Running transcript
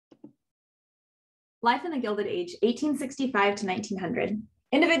Life in the Gilded Age, 1865 to 1900.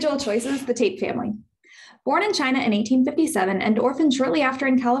 Individual choices, the Tate family. Born in China in 1857 and orphaned shortly after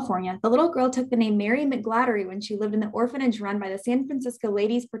in California, the little girl took the name Mary McGladdery when she lived in the orphanage run by the San Francisco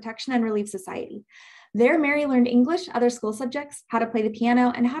Ladies Protection and Relief Society. There, Mary learned English, other school subjects, how to play the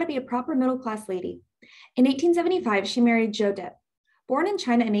piano, and how to be a proper middle-class lady. In 1875, she married Joe Debs. Born in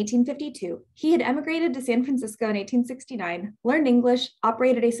China in 1852, he had emigrated to San Francisco in 1869, learned English,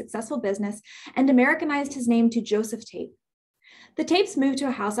 operated a successful business, and Americanized his name to Joseph Tate. The Tapes moved to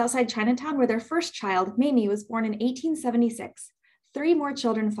a house outside Chinatown where their first child, Mamie, was born in 1876. 3 more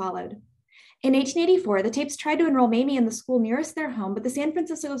children followed. In 1884, the Tapes tried to enroll Mamie in the school nearest their home, but the San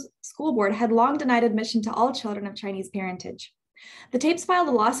Francisco School Board had long denied admission to all children of Chinese parentage. The Tapes filed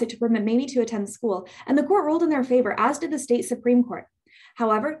a lawsuit to permit Mamie to attend school, and the court ruled in their favor, as did the state Supreme Court.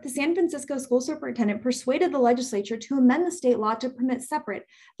 However, the San Francisco school superintendent persuaded the legislature to amend the state law to permit separate,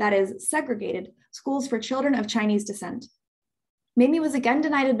 that is, segregated, schools for children of Chinese descent. Mamie was again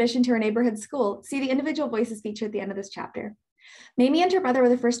denied admission to her neighborhood school. See the individual voices feature at the end of this chapter. Mamie and her brother were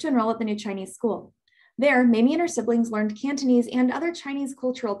the first to enroll at the new Chinese school. There, Mamie and her siblings learned Cantonese and other Chinese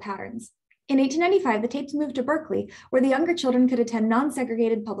cultural patterns. In 1895, the Tapes moved to Berkeley, where the younger children could attend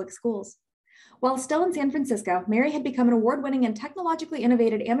non-segregated public schools. While still in San Francisco, Mary had become an award-winning and technologically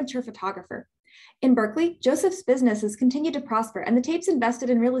innovative amateur photographer. In Berkeley, Joseph's businesses continued to prosper, and the Tapes invested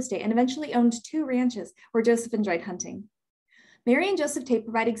in real estate and eventually owned 2 ranches where Joseph enjoyed hunting. Mary and Joseph Tate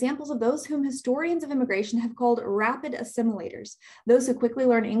provide examples of those whom historians of immigration have called rapid assimilators, those who quickly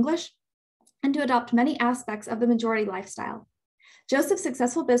learn English and to adopt many aspects of the majority lifestyle. Joseph's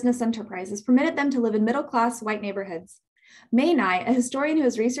successful business enterprises permitted them to live in middle-class white neighborhoods. May Nye, a historian who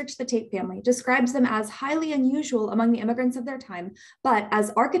has researched the Tate family, describes them as highly unusual among the immigrants of their time, but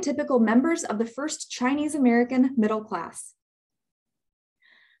as archetypical members of the first Chinese-American middle class.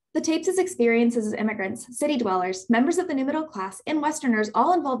 The Tapes' experiences as immigrants, city dwellers, members of the new middle class, and Westerners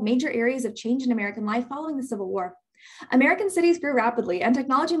all involved major areas of change in American life following the Civil War. American cities grew rapidly, and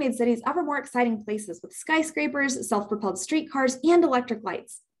technology made cities ever more exciting places with skyscrapers, self-propelled streetcars, and electric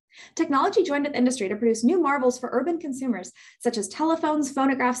lights. Technology joined with industry to produce new marvels for urban consumers, such as telephones,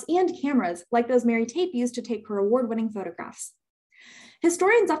 phonographs, and cameras, like those Mary Tate used to take her award-winning photographs.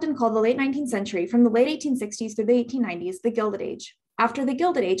 Historians often call the late 19th century, from the late 1860s through the 1890s, the Gilded Age. After the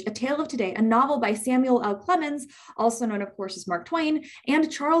Gilded Age, A Tale of Today, a novel by Samuel L. Clemens, also known, of course, as Mark Twain,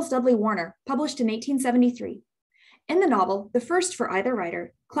 and Charles Dudley Warner, published in 1873. In the novel, the first for either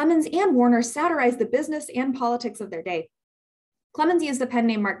writer, Clemens and Warner satirized the business and politics of their day. Clemens used the pen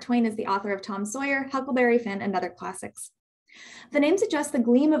name Mark Twain as the author of Tom Sawyer, Huckleberry Finn, and other classics. The name suggests the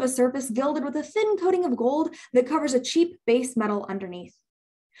gleam of a surface gilded with a thin coating of gold that covers a cheap base metal underneath.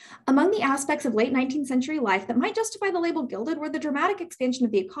 Among the aspects of late 19th century life that might justify the label Gilded were the dramatic expansion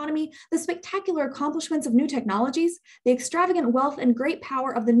of the economy, the spectacular accomplishments of new technologies, the extravagant wealth and great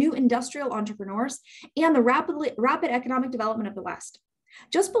power of the new industrial entrepreneurs, and the rapid economic development of the West.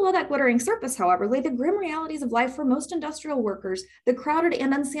 Just below that glittering surface, however, lay the grim realities of life for most industrial workers, the crowded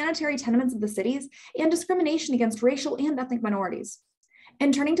and unsanitary tenements of the cities, and discrimination against racial and ethnic minorities.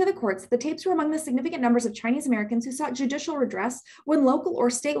 In turning to the courts, the Tapes were among the significant numbers of Chinese Americans who sought judicial redress when local or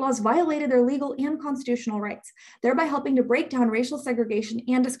state laws violated their legal and constitutional rights, thereby helping to break down racial segregation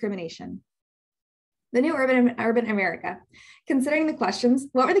and discrimination. The new urban America. Considering the questions,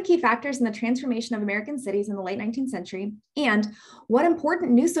 what were the key factors in the transformation of American cities in the late 19th century? And what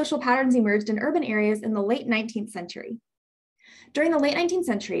important new social patterns emerged in urban areas in the late 19th century? During the late 19th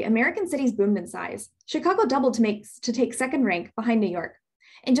century, American cities boomed in size. Chicago doubled to take second rank behind New York.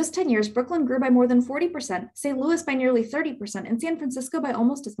 In just 10 years, Brooklyn grew by more than 40%, St. Louis by nearly 30%, and San Francisco by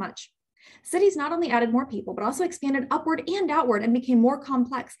almost as much. Cities not only added more people, but also expanded upward and outward and became more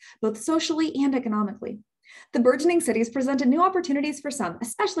complex, both socially and economically. The burgeoning cities presented new opportunities for some,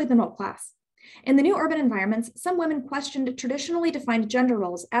 especially the middle class. In the new urban environments, some women questioned traditionally defined gender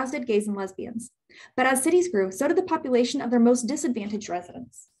roles, as did gays and lesbians. But as cities grew, so did the population of their most disadvantaged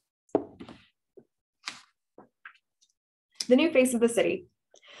residents. The new face of the city.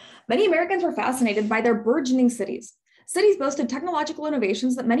 Many Americans were fascinated by their burgeoning cities. Cities boasted technological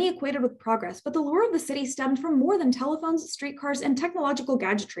innovations that many equated with progress, but the lure of the city stemmed from more than telephones, streetcars, and technological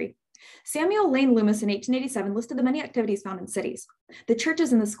gadgetry. Samuel Lane Loomis in 1887 listed the many activities found in cities: the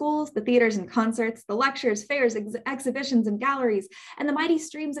churches and the schools, the theaters and concerts, the lectures, fairs, exhibitions, and galleries, and the mighty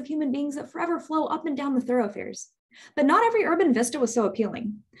streams of human beings that forever flow up and down the thoroughfares. But not every urban vista was so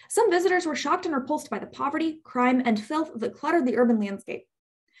appealing. Some visitors were shocked and repulsed by the poverty, crime, and filth that cluttered the urban landscape.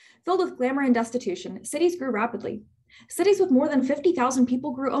 Filled with glamour and destitution, cities grew rapidly. Cities with more than 50,000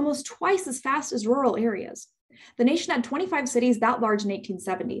 people grew almost twice as fast as rural areas. The nation had 25 cities that large in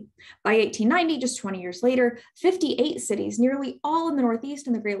 1870. By 1890, just 20 years later, 58 cities, nearly all in the Northeast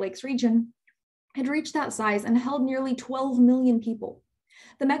and the Great Lakes region, had reached that size and held nearly 12 million people.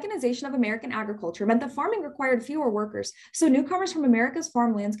 The mechanization of American agriculture meant that farming required fewer workers, so newcomers from America's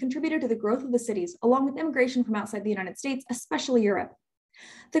farmlands contributed to the growth of the cities, along with immigration from outside the United States, especially Europe.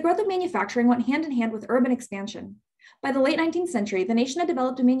 The growth of manufacturing went hand in hand with urban expansion. By the late 19th century, the nation had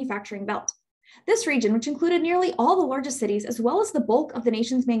developed a manufacturing belt. This region, which included nearly all the largest cities, as well as the bulk of the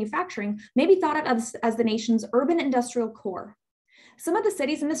nation's manufacturing, may be thought of as the nation's urban industrial core. Some of the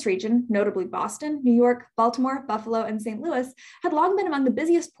cities in this region, notably Boston, New York, Baltimore, Buffalo, and St. Louis, had long been among the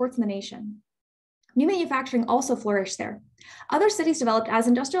busiest ports in the nation. New manufacturing also flourished there. Other cities developed as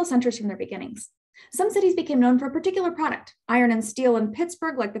industrial centers from their beginnings. Some cities became known for a particular product: iron and steel in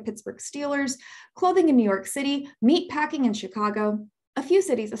Pittsburgh, like the Pittsburgh Steelers, clothing in New York City, meat packing in Chicago. A few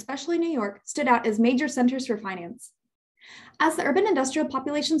cities, especially New York, stood out as major centers for finance. As the urban industrial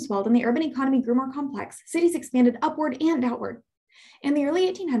population swelled and the urban economy grew more complex, cities expanded upward and outward. In the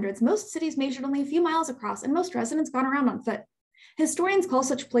early 1800s, most cities measured only a few miles across, and most residents got around on foot. Historians call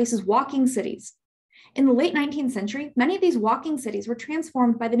such places walking cities. In the late 19th century, many of these walking cities were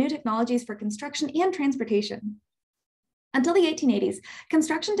transformed by the new technologies for construction and transportation. Until the 1880s,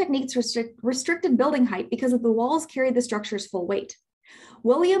 construction techniques restricted building height because of the walls carried the structure's full weight.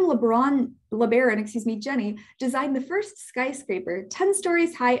 William LeBaron Jenney designed the first skyscraper, 10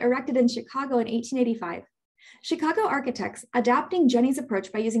 stories high, erected in Chicago in 1885. Chicago architects, adapting Jenney's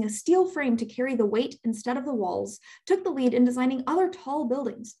approach by using a steel frame to carry the weight instead of the walls, took the lead in designing other tall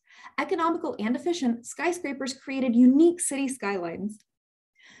buildings. Economical and efficient, skyscrapers created unique city skylines.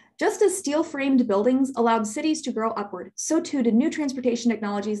 Just as steel-framed buildings allowed cities to grow upward, so too did new transportation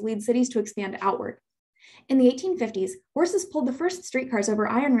technologies lead cities to expand outward. In the 1850s, horses pulled the first streetcars over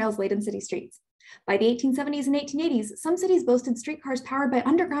iron rails laid in city streets. By the 1870s and 1880s, some cities boasted streetcars powered by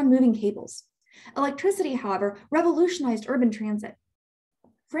underground moving cables. Electricity, however, revolutionized urban transit.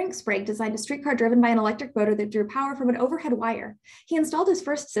 Frank Sprague designed a streetcar driven by an electric motor that drew power from an overhead wire. He installed his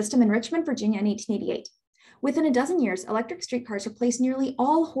first system in Richmond, Virginia in 1888. Within a dozen years, electric streetcars replaced nearly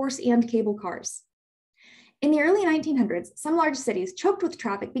all horse and cable cars. In the early 1900s, some large cities, choked with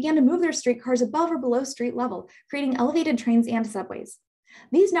traffic, began to move their streetcars above or below street level, creating elevated trains and subways.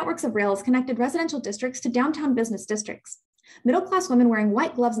 These networks of rails connected residential districts to downtown business districts. Middle-class women wearing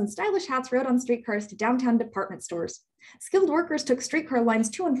white gloves and stylish hats rode on streetcars to downtown department stores. Skilled workers took streetcar lines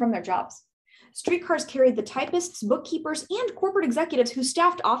to and from their jobs. Streetcars carried the typists, bookkeepers, and corporate executives who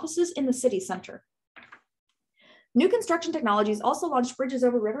staffed offices in the city center. New construction technologies also launched bridges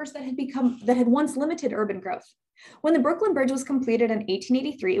over rivers that had once limited urban growth. When the Brooklyn Bridge was completed in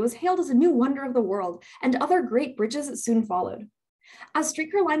 1883, it was hailed as a new wonder of the world, and other great bridges soon followed. As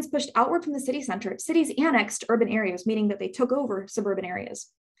streetcar lines pushed outward from the city center, cities annexed urban areas, meaning that they took over suburban areas.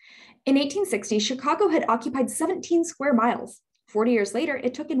 In 1860, Chicago had occupied 17 square miles. 40 years later,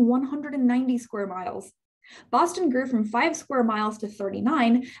 it took in 190 square miles. Boston grew from 5 square miles to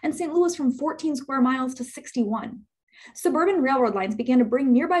 39, and St. Louis from 14 square miles to 61. Suburban railroad lines began to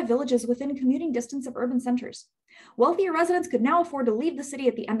bring nearby villages within commuting distance of urban centers. Wealthier residents could now afford to leave the city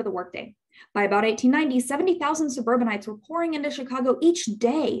at the end of the workday. By about 1890, 70,000 suburbanites were pouring into Chicago each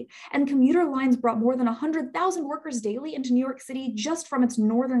day, and commuter lines brought more than 100,000 workers daily into New York City just from its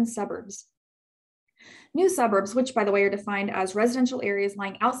northern suburbs. New suburbs, which by the way are defined as residential areas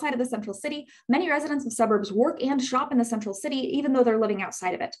lying outside of the central city, many residents of suburbs work and shop in the central city even though they're living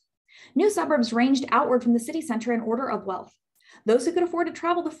outside of it. New suburbs ranged outward from the city center in order of wealth. Those who could afford to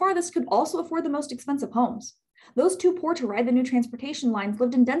travel the farthest could also afford the most expensive homes. Those too poor to ride the new transportation lines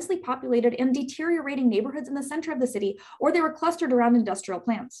lived in densely populated and deteriorating neighborhoods in the center of the city, or they were clustered around industrial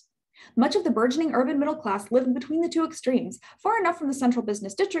plants. Much of the burgeoning urban middle class lived between the two extremes, far enough from the central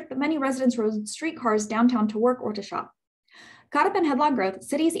business district that many residents rode streetcars downtown to work or to shop. Caught up in headlong growth,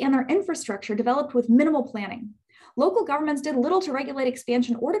 cities and their infrastructure developed with minimal planning. Local governments did little to regulate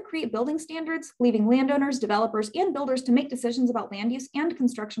expansion or to create building standards, leaving landowners, developers, and builders to make decisions about land use and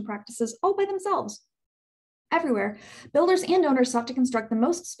construction practices all by themselves. Everywhere, builders and owners sought to construct the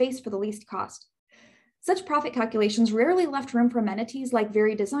most space for the least cost. Such profit calculations rarely left room for amenities like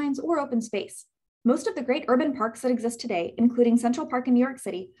varied designs or open space. Most of the great urban parks that exist today, including Central Park in New York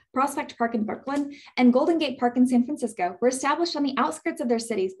City, Prospect Park in Brooklyn, and Golden Gate Park in San Francisco, were established on the outskirts of their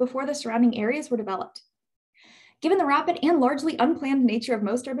cities before the surrounding areas were developed. Given the rapid and largely unplanned nature of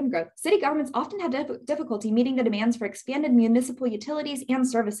most urban growth, city governments often had difficulty meeting the demands for expanded municipal utilities and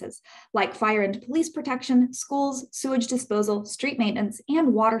services, like fire and police protection, schools, sewage disposal, street maintenance,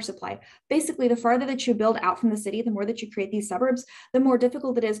 and water supply. Basically, the farther that you build out from the city, the more that you create these suburbs, the more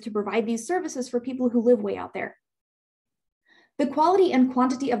difficult it is to provide these services for people who live way out there. The quality and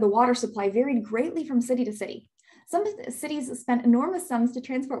quantity of the water supply varied greatly from city to city. Some cities spent enormous sums to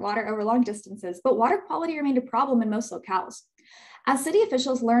transport water over long distances, but water quality remained a problem in most locales. As city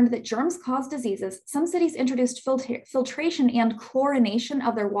officials learned that germs cause diseases, some cities introduced filtration and chlorination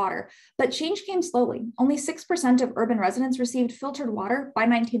of their water, but change came slowly. Only 6% of urban residents received filtered water by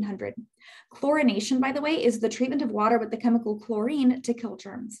 1900. Chlorination, by the way, is the treatment of water with the chemical chlorine to kill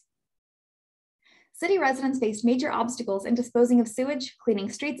germs. City residents faced major obstacles in disposing of sewage, cleaning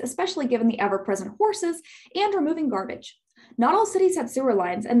streets, especially given the ever-present horses, and removing garbage. Not all cities had sewer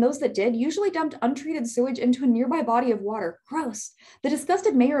lines, and those that did usually dumped untreated sewage into a nearby body of water. Gross. The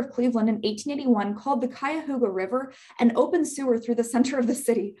disgusted mayor of Cleveland in 1881 called the Cuyahoga River an open sewer through the center of the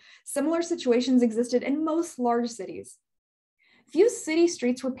city. Similar situations existed in most large cities. Few city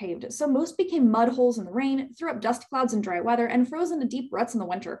streets were paved, so most became mud holes in the rain, threw up dust clouds in dry weather, and froze into deep ruts in the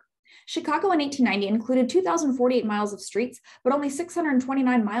winter. Chicago in 1890 included 2,048 miles of streets, but only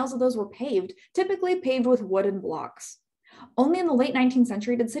 629 miles of those were paved, typically paved with wooden blocks. Only in the late 19th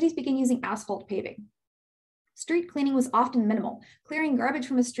century did cities begin using asphalt paving. Street cleaning was often minimal, clearing garbage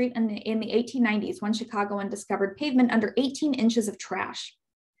from a street in the 1890s when Chicagoan discovered pavement under 18 inches of trash.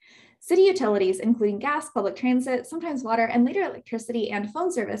 City utilities, including gas, public transit, sometimes water, and later electricity and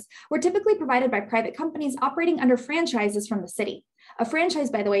phone service, were typically provided by private companies operating under franchises from the city. A franchise,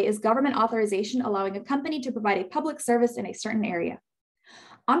 by the way, is government authorization allowing a company to provide a public service in a certain area.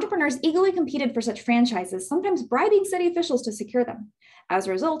 Entrepreneurs eagerly competed for such franchises, sometimes bribing city officials to secure them. As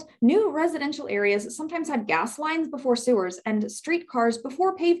a result, new residential areas sometimes had gas lines before sewers and streetcars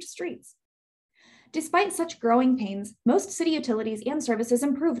before paved streets. Despite such growing pains, most city utilities and services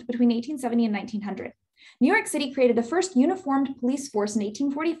improved between 1870 and 1900. New York City created the first uniformed police force in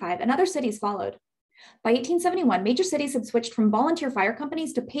 1845, and other cities followed. By 1871, major cities had switched from volunteer fire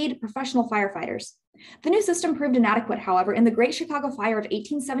companies to paid professional firefighters. The new system proved inadequate, however, in the Great Chicago Fire of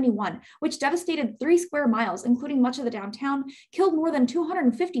 1871, which devastated 3 square miles, including much of the downtown, killed more than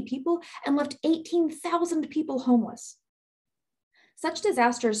 250 people, and left 18,000 people homeless. Such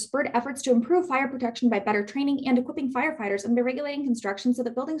disasters spurred efforts to improve fire protection by better training and equipping firefighters and by regulating construction so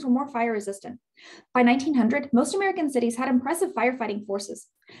that buildings were more fire resistant. By 1900, most American cities had impressive firefighting forces.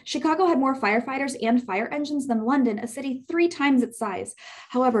 Chicago had more firefighters and fire engines than London, a city 3 times its size.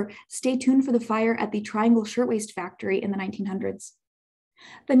 However, stay tuned for the fire at the Triangle Shirtwaist Factory in the 1900s.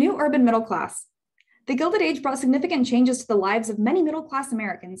 The new urban middle class. The Gilded Age brought significant changes to the lives of many middle-class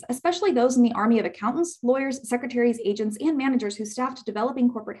Americans, especially those in the army of accountants, lawyers, secretaries, agents, and managers who staffed developing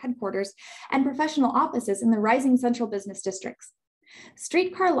corporate headquarters and professional offices in the rising central business districts.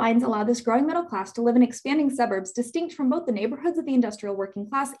 Streetcar lines allowed this growing middle class to live in expanding suburbs distinct from both the neighborhoods of the industrial working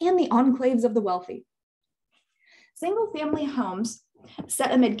class and the enclaves of the wealthy. Single-family homes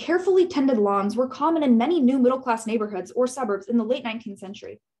set amid carefully tended lawns were common in many new middle-class neighborhoods or suburbs in the late 19th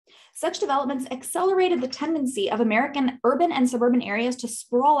century. Such developments accelerated the tendency of American urban and suburban areas to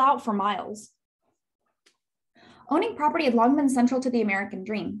sprawl out for miles. Owning property had long been central to the American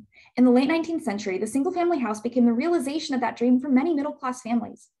dream. In the late 19th century, the single-family house became the realization of that dream for many middle-class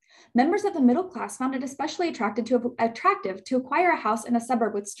families. Members of the middle class found it especially attractive to acquire a house in a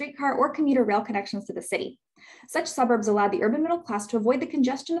suburb with streetcar or commuter rail connections to the city. Such suburbs allowed the urban middle class to avoid the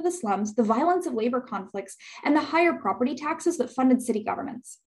congestion of the slums, the violence of labor conflicts, and the higher property taxes that funded city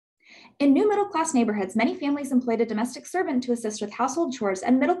governments. In new middle-class neighborhoods, many families employed a domestic servant to assist with household chores,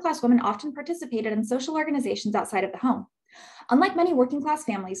 and middle-class women often participated in social organizations outside of the home. Unlike many working-class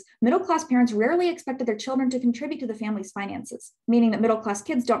families, middle-class parents rarely expected their children to contribute to the family's finances, meaning that middle-class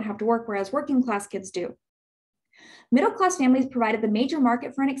kids don't have to work, whereas working-class kids do. Middle-class families provided the major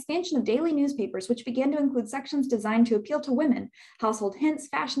market for an expansion of daily newspapers, which began to include sections designed to appeal to women, household hints,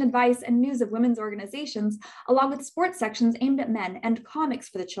 fashion advice, and news of women's organizations, along with sports sections aimed at men and comics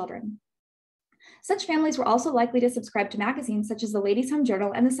for the children. Such families were also likely to subscribe to magazines such as the Ladies' Home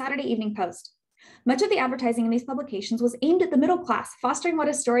Journal and the Saturday Evening Post. Much of the advertising in these publications was aimed at the middle class, fostering what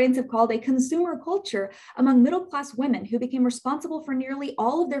historians have called a consumer culture among middle-class women who became responsible for nearly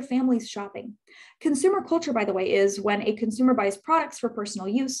all of their family's shopping. Consumer culture, by the way, is when a consumer buys products for personal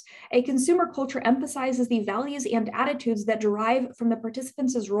use. A consumer culture emphasizes the values and attitudes that derive from the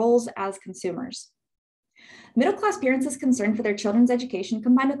participants' roles as consumers. Middle-class parents' concern for their children's education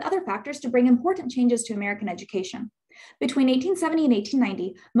combined with other factors to bring important changes to American education. Between 1870 and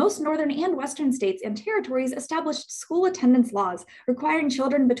 1890, most northern and western states and territories established school attendance laws requiring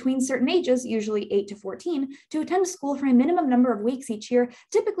children between certain ages, usually 8 to 14, to attend school for a minimum number of weeks each year,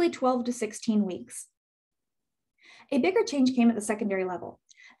 typically 12 to 16 weeks. A bigger change came at the secondary level.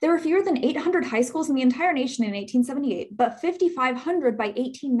 There were fewer than 800 high schools in the entire nation in 1878, but 5,500 by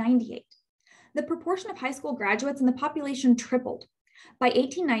 1898. The proportion of high school graduates in the population tripled. By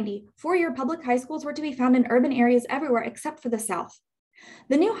 1890, four-year public high schools were to be found in urban areas everywhere except for the South.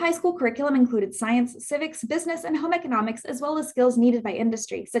 The new high school curriculum included science, civics, business, and home economics, as well as skills needed by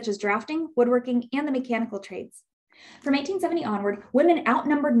industry, such as drafting, woodworking, and the mechanical trades. From 1870 onward, women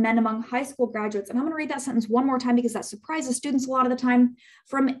outnumbered men among high school graduates. And I'm going to read that sentence one more time because that surprises students a lot of the time.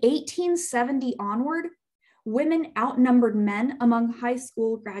 From 1870 onward, women outnumbered men among high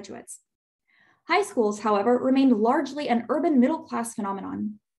school graduates. High schools, however, remained largely an urban middle-class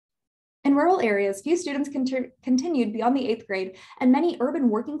phenomenon. In rural areas, few students continued beyond the 8th grade, and many urban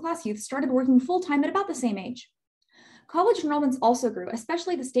working-class youth started working full-time at about the same age. College enrollments also grew,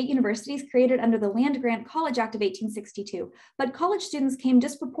 especially the state universities created under the Land-Grant College Act of 1862, but college students came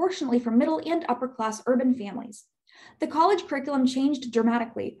disproportionately from middle and upper-class urban families. The college curriculum changed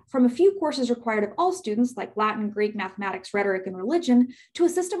dramatically from a few courses required of all students, like Latin, Greek, mathematics, rhetoric, and religion, to a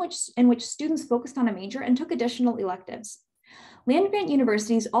system in which students focused on a major and took additional electives. Land-grant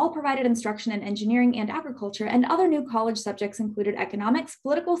universities all provided instruction in engineering and agriculture, and other new college subjects included economics,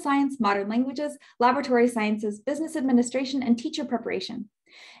 political science, modern languages, laboratory sciences, business administration, and teacher preparation.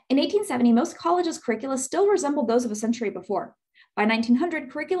 In 1870, most colleges' curricula still resembled those of a century before. By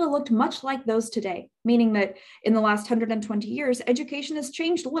 1900, curricula looked much like those today, meaning that in the last 120 years, education has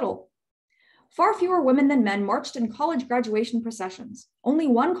changed little. Far fewer women than men marched in college graduation processions. Only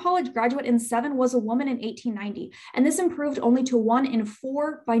one college graduate in 7 was a woman in 1890, and this improved only to 1 in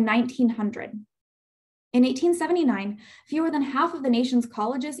 4 by 1900. In 1879, fewer than half of the nation's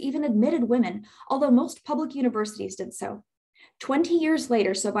colleges even admitted women, although most public universities did so. 20 years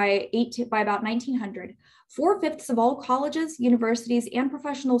later, so by about 1900, 4/5 of all colleges, universities, and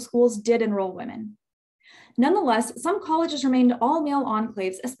professional schools did enroll women. Nonetheless, some colleges remained all-male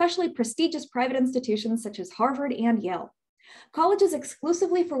enclaves, especially prestigious private institutions such as Harvard and Yale. Colleges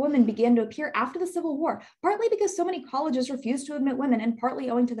exclusively for women began to appear after the Civil War, partly because so many colleges refused to admit women, and partly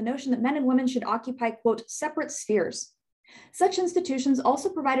owing to the notion that men and women should occupy, quote, separate spheres. Such institutions also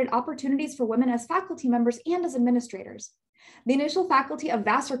provided opportunities for women as faculty members and as administrators. The initial faculty of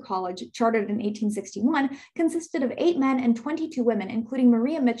Vassar College, chartered in 1861, consisted of 8 men and 22 women, including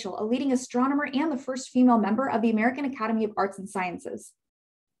Maria Mitchell, a leading astronomer and the first female member of the American Academy of Arts and Sciences.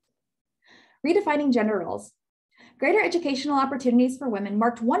 Redefining gender roles. Greater educational opportunities for women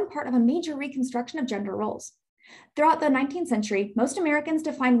marked one part of a major reconstruction of gender roles. Throughout the 19th century, most Americans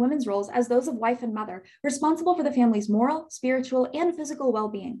defined women's roles as those of wife and mother, responsible for the family's moral, spiritual, and physical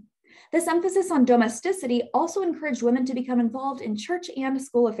well-being. This emphasis on domesticity also encouraged women to become involved in church and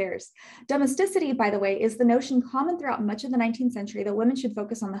school affairs. Domesticity, by the way, is the notion common throughout much of the 19th century that women should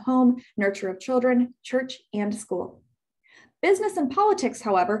focus on the home, nurture of children, church, and school. Business and politics,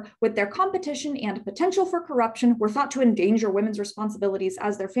 however, with their competition and potential for corruption, were thought to endanger women's responsibilities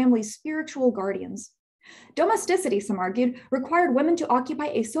as their family's spiritual guardians. Domesticity, some argued, required women to occupy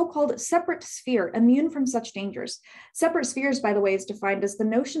a so-called separate sphere, immune from such dangers. Separate spheres, by the way, is defined as the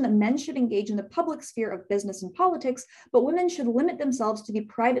notion that men should engage in the public sphere of business and politics, but women should limit themselves to the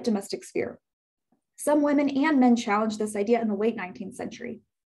private domestic sphere. Some women and men challenged this idea in the late 19th century.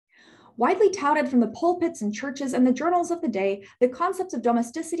 Widely touted from the pulpits and churches and the journals of the day, the concepts of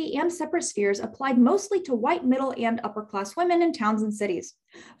domesticity and separate spheres applied mostly to white, middle, and upper-class women in towns and cities.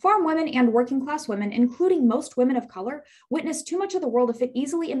 Farm women and working-class women, including most women of color, witnessed too much of the world to fit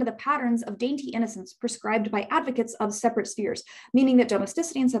easily into the patterns of dainty innocence prescribed by advocates of separate spheres, meaning that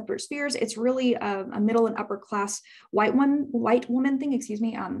domesticity and separate spheres, it's really a middle and upper-class white woman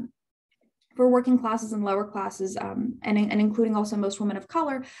thing, for working classes and lower classes, and including also most women of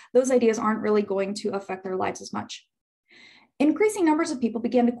color, those ideas aren't really going to affect their lives as much. Increasing numbers of people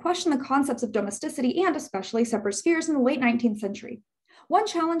began to question the concepts of domesticity and especially separate spheres in the late 19th century. One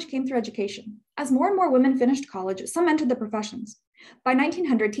challenge came through education. As more and more women finished college, some entered the professions. By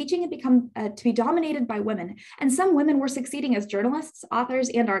 1900, teaching had become to be dominated by women, and some women were succeeding as journalists, authors,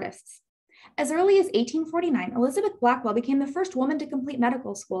 and artists. As early as 1849, Elizabeth Blackwell became the first woman to complete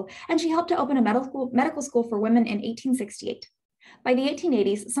medical school, and she helped to open a medical school for women in 1868. By the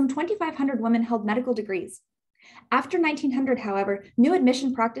 1880s, some 2,500 women held medical degrees. After 1900, however, new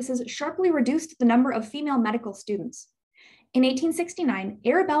admission practices sharply reduced the number of female medical students. In 1869,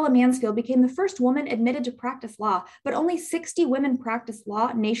 Arabella Mansfield became the first woman admitted to practice law, but only 60 women practiced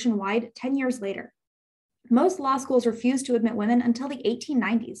law nationwide 10 years later. Most law schools refused to admit women until the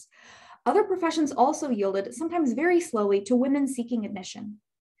 1890s. Other professions also yielded, sometimes very slowly, to women seeking admission.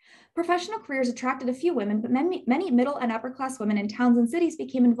 Professional careers attracted a few women, but many middle and upper class women in towns and cities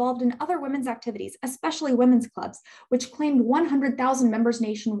became involved in other women's activities, especially women's clubs, which claimed 100,000 members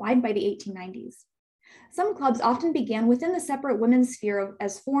nationwide by the 1890s. Some clubs often began within the separate women's sphere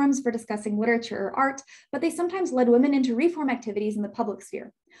as forums for discussing literature or art, but they sometimes led women into reform activities in the public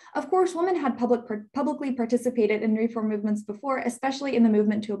sphere. Of course, women had publicly participated in reform movements before, especially in the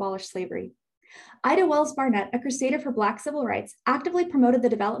movement to abolish slavery. Ida Wells Barnett, a crusader for Black civil rights, actively promoted the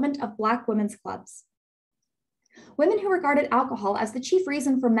development of Black women's clubs. Women who regarded alcohol as the chief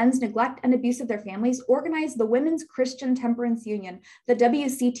reason for men's neglect and abuse of their families organized the Women's Christian Temperance Union, the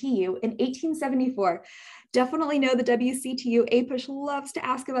WCTU, in 1874. Definitely know the WCTU. APUSH loves to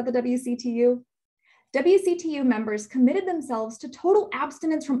ask about the WCTU. WCTU members committed themselves to total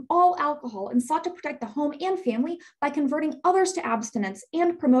abstinence from all alcohol and sought to protect the home and family by converting others to abstinence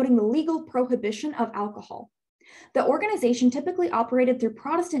and promoting the legal prohibition of alcohol. The organization typically operated through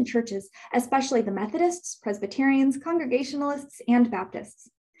Protestant churches, especially the Methodists, Presbyterians, Congregationalists, and Baptists.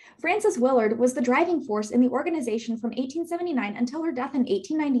 Frances Willard was the driving force in the organization from 1879 until her death in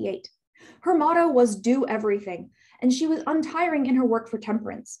 1898. Her motto was "do everything," and she was untiring in her work for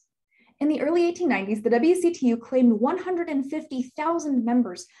temperance. In the early 1890s, the WCTU claimed 150,000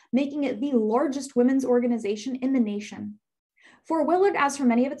 members, making it the largest women's organization in the nation. For Willard, as for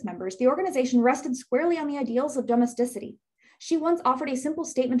many of its members, the organization rested squarely on the ideals of domesticity. She once offered a simple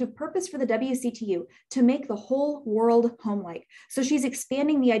statement of purpose for the WCTU: to make the whole world homelike. So she's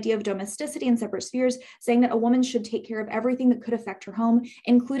expanding the idea of domesticity in separate spheres, saying that a woman should take care of everything that could affect her home,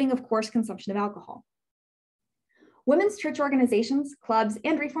 including, of course, consumption of alcohol. Women's church organizations, clubs,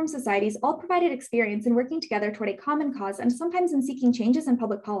 and reform societies all provided experience in working together toward a common cause and sometimes in seeking changes in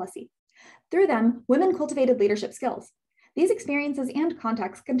public policy. Through them, women cultivated leadership skills. These experiences and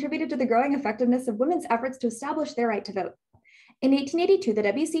contacts contributed to the growing effectiveness of women's efforts to establish their right to vote. In 1882, the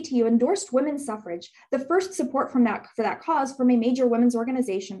WCTU endorsed women's suffrage, the first support for that cause from a major women's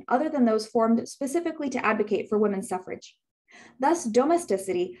organization other than those formed specifically to advocate for women's suffrage. Thus,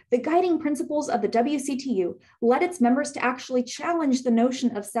 domesticity, the guiding principles of the WCTU, led its members to actually challenge the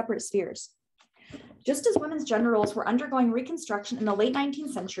notion of separate spheres. Just as women's gender roles were undergoing reconstruction in the late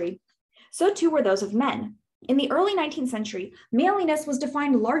 19th century, so too were those of men. In the early 19th century, maleness was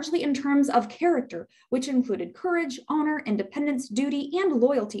defined largely in terms of character, which included courage, honor, independence, duty, and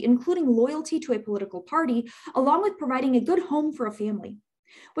loyalty, including loyalty to a political party, along with providing a good home for a family.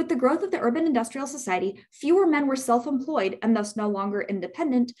 With the growth of the urban industrial society, fewer men were self-employed and thus no longer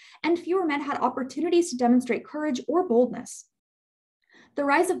independent, and fewer men had opportunities to demonstrate courage or boldness. The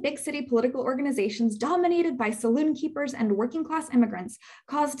rise of big city political organizations dominated by saloon keepers and working class immigrants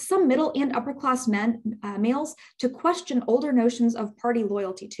caused some middle and upper class males to question older notions of party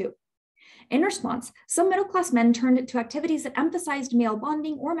loyalty too. In response, some middle class men turned to activities that emphasized male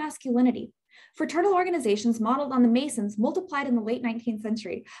bonding or masculinity. Fraternal organizations modeled on the Masons multiplied in the late 19th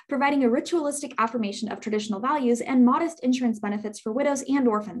century, providing a ritualistic affirmation of traditional values and modest insurance benefits for widows and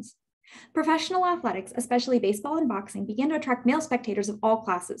orphans. Professional athletics, especially baseball and boxing, began to attract male spectators of all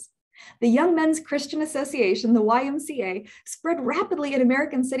classes. The Young Men's Christian Association, the YMCA, spread rapidly in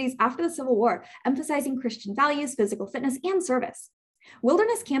American cities after the Civil War, emphasizing Christian values, physical fitness, and service.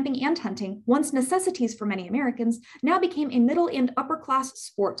 Wilderness camping and hunting, once necessities for many Americans, now became a middle and upper class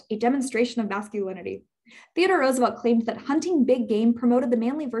sport, a demonstration of masculinity. Theodore Roosevelt claimed that hunting big game promoted the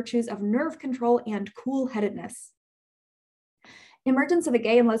manly virtues of nerve control and cool-headedness. Emergence of a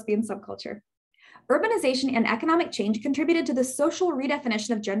gay and lesbian subculture. Urbanization and economic change contributed to the social redefinition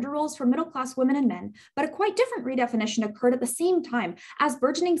of gender roles for middle-class women and men, but a quite different redefinition occurred at the same time as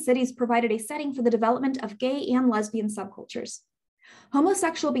burgeoning cities provided a setting for the development of gay and lesbian subcultures.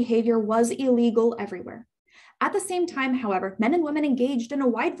 Homosexual behavior was illegal everywhere. At the same time, however, men and women engaged in a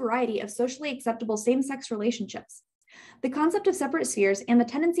wide variety of socially acceptable same-sex relationships. The concept of separate spheres and the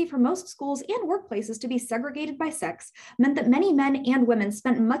tendency for most schools and workplaces to be segregated by sex meant that many men and women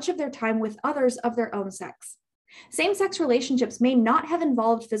spent much of their time with others of their own sex. Same-sex relationships may not have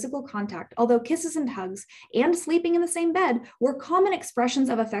involved physical contact, although kisses and hugs and sleeping in the same bed were common expressions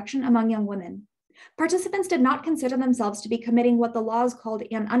of affection among young women. Participants did not consider themselves to be committing what the laws called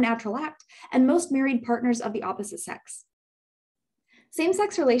an unnatural act, and most married partners of the opposite sex.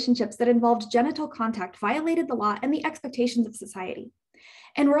 Same-sex relationships that involved genital contact violated the law and the expectations of society.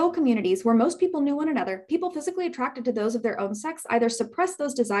 In rural communities where most people knew one another, people physically attracted to those of their own sex either suppressed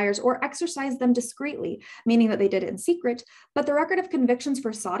those desires or exercised them discreetly, meaning that they did it in secret, but the record of convictions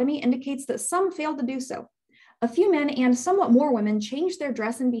for sodomy indicates that some failed to do so. A few men and somewhat more women changed their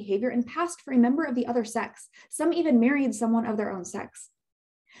dress and behavior and passed for a member of the other sex. Some even married someone of their own sex.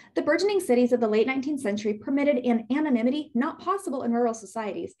 The burgeoning cities of the late 19th century permitted an anonymity not possible in rural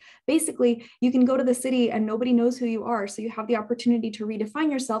societies. Basically, you can go to the city and nobody knows who you are, so you have the opportunity to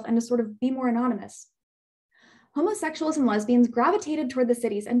redefine yourself and to sort of be more anonymous. Homosexuals and lesbians gravitated toward the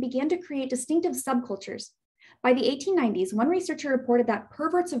cities and began to create distinctive subcultures. By the 1890s, one researcher reported that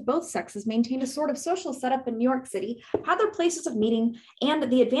perverts of both sexes maintained a sort of social setup in New York City, had their places of meeting,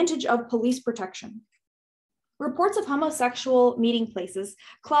 and the advantage of police protection. Reports of homosexual meeting places,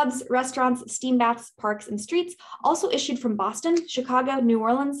 clubs, restaurants, steam baths, parks, and streets also issued from Boston, Chicago, New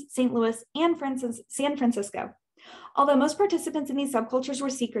Orleans, St. Louis, and San Francisco. Although most participants in these subcultures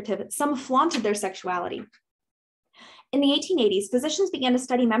were secretive, some flaunted their sexuality. In the 1880s, physicians began to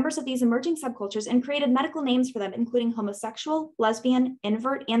study members of these emerging subcultures and created medical names for them, including homosexual, lesbian,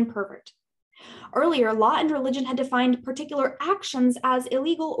 invert, and pervert. Earlier, law and religion had defined particular actions as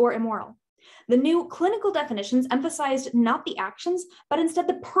illegal or immoral. The new clinical definitions emphasized not the actions, but instead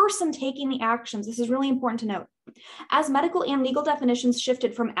the person taking the actions. This is really important to note. As medical and legal definitions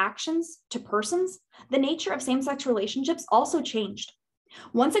shifted from actions to persons, the nature of same-sex relationships also changed.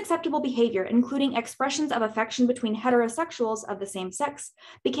 Once acceptable behavior, including expressions of affection between heterosexuals of the same sex,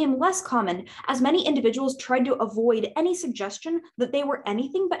 became less common as many individuals tried to avoid any suggestion that they were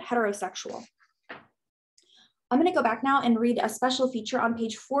anything but heterosexual. I'm going to go back now and read a special feature on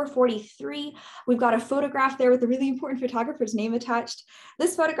page 443. We've got a photograph there with a really important photographer's name attached.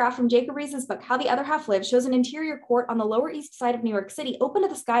 This photograph from Jacob Ries's book, How the Other Half Lives, shows an interior court on the Lower East Side of New York City, open to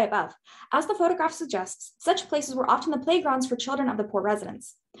the sky above. As the photograph suggests, such places were often the playgrounds for children of the poor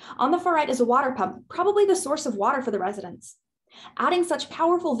residents. On the far right is a water pump, probably the source of water for the residents. Adding such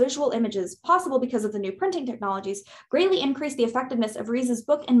powerful visual images, possible because of the new printing technologies, greatly increased the effectiveness of Ries's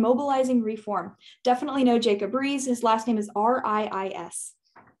book in mobilizing reform. Definitely know Jacob Ries. His last name is R-I-I-S.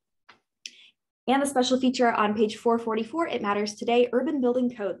 And the special feature on page 444, It Matters Today, Urban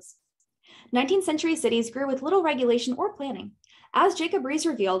Building Codes. 19th century cities grew with little regulation or planning. As Jacob Ries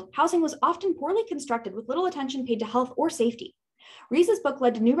revealed, housing was often poorly constructed with little attention paid to health or safety. Ries's book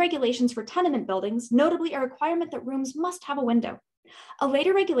led to new regulations for tenement buildings, notably a requirement that rooms must have a window. A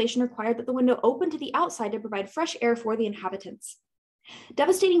later regulation required that the window open to the outside to provide fresh air for the inhabitants.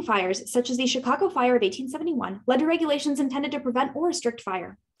 Devastating fires, such as the Chicago Fire of 1871, led to regulations intended to prevent or restrict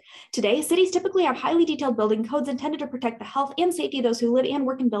fire. Today, cities typically have highly detailed building codes intended to protect the health and safety of those who live and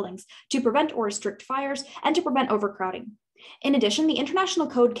work in buildings, to prevent or restrict fires, and to prevent overcrowding. In addition, the International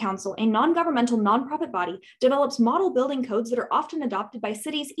Code Council, a non-governmental nonprofit body, develops model building codes that are often adopted by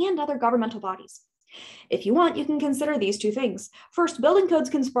cities and other governmental bodies. If you want, you can consider these two things. First, building codes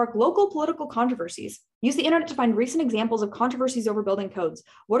can spark local political controversies. Use the internet to find recent examples of controversies over building codes.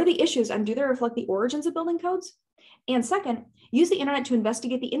 What are the issues and do they reflect the origins of building codes? And second, use the internet to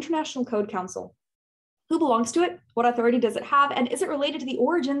investigate the International Code Council. Who belongs to it? What authority does it have? And is it related to the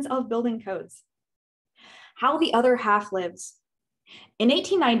origins of building codes? How the Other Half Lives. In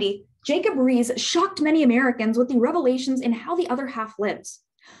 1890, Jacob Ries shocked many Americans with the revelations in How the Other Half Lives.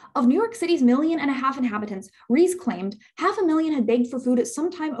 Of New York City's 1.5 million inhabitants, Ries claimed 500,000 had begged for food at some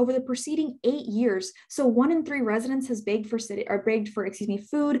time over the preceding 8 years. So 1 in 3 residents has begged for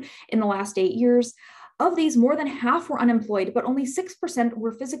food in the last 8 years. Of these, more than half were unemployed, but only 6%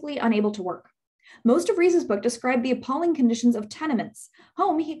 were physically unable to work. Most of Ries's book described the appalling conditions of tenements,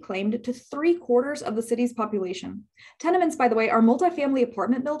 home, he claimed, to 3/4 of the city's population. Tenements, by the way, are multifamily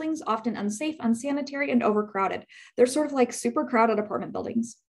apartment buildings, often unsafe, unsanitary, and overcrowded. They're sort of like super crowded apartment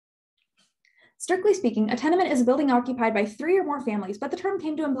buildings. Strictly speaking, a tenement is a building occupied by 3 or more families, but the term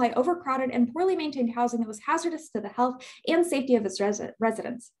came to imply overcrowded and poorly maintained housing that was hazardous to the health and safety of its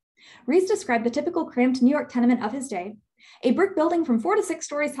residents. Ries described the typical cramped New York tenement of his day: a brick building from 4 to 6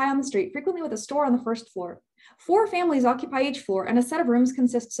 stories high on the street, frequently with a store on the first floor. 4 families occupy each floor, and a set of rooms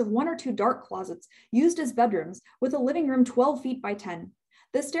consists of 1 or 2 dark closets used as bedrooms, with a living room 12 feet by 10.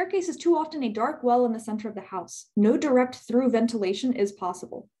 The staircase is too often a dark well in the center of the house. No direct through ventilation is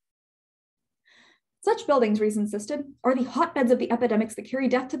possible. Such buildings, Ries insisted, are the hotbeds of the epidemics that carry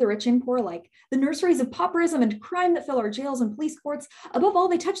death to the rich and poor alike, the nurseries of pauperism and crime that fill our jails and police courts. Above all,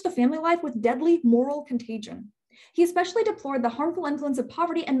 they touch the family life with deadly moral contagion. He especially deplored the harmful influence of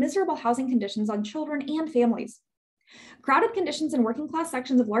poverty and miserable housing conditions on children and families. Crowded conditions in working-class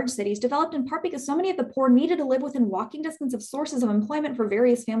sections of large cities developed in part because so many of the poor needed to live within walking distance of sources of employment for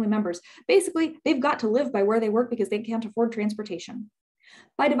various family members. Basically, they've got to live by where they work because they can't afford transportation.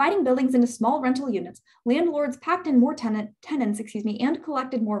 By dividing buildings into small rental units, landlords packed in more tenants, and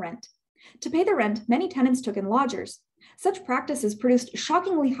collected more rent. To pay the rent, many tenants took in lodgers. Such practices produced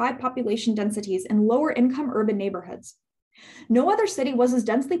shockingly high population densities in lower income urban neighborhoods. No other city was as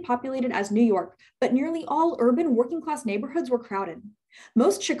densely populated as New York, but nearly all urban working class neighborhoods were crowded.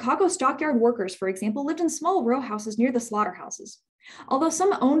 Most Chicago stockyard workers, for example, lived in small row houses near the slaughterhouses. Although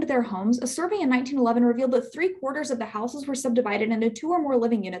some owned their homes, a survey in 1911 revealed that 3/4 of the houses were subdivided into 2 or more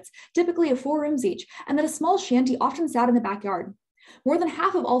living units, typically of 4 rooms each, and that a small shanty often sat in the backyard. More than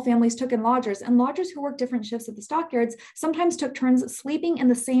half of all families took in lodgers, and lodgers who worked different shifts at the stockyards sometimes took turns sleeping in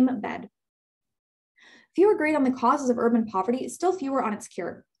the same bed. Few agreed on the causes of urban poverty, still fewer on its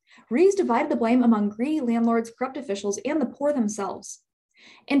cure. Rees divided the blame among greedy landlords, corrupt officials, and the poor themselves.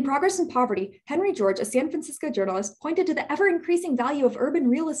 In Progress and Poverty, Henry George, a San Francisco journalist, pointed to the ever-increasing value of urban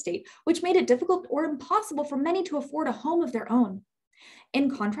real estate, which made it difficult or impossible for many to afford a home of their own. In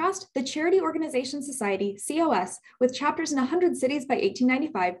contrast, the charity organization Society, COS, with chapters in 100 cities by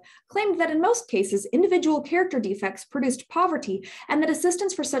 1895, claimed that in most cases, individual character defects produced poverty and that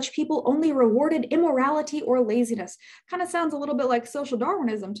assistance for such people only rewarded immorality or laziness. Kind of sounds a little bit like social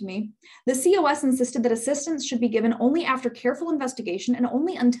Darwinism to me. The COS insisted that assistance should be given only after careful investigation and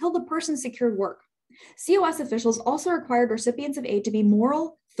only until the person secured work. COS officials also required recipients of aid to be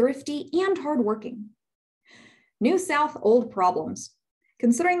moral, thrifty, and hardworking. New South, old problems.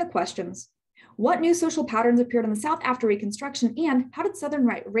 Considering the questions, what new social patterns appeared in the South after Reconstruction, and how did Southern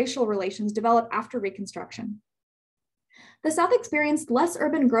racial relations develop after Reconstruction? The South experienced less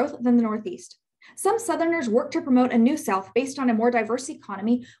urban growth than the Northeast. Some Southerners worked to promote a new South based on a more diverse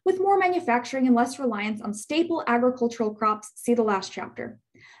economy with more manufacturing and less reliance on staple agricultural crops, see the last chapter.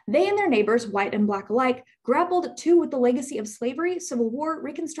 They and their neighbors, white and black alike, grappled too with the legacy of slavery, Civil War,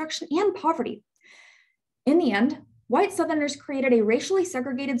 Reconstruction, and poverty. In the end, white Southerners created a racially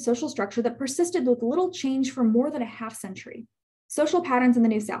segregated social structure that persisted with little change for more than a half century. Social patterns in the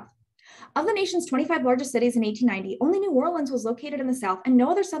New South. Of the nation's 25 largest cities in 1890, only New Orleans was located in the South, and no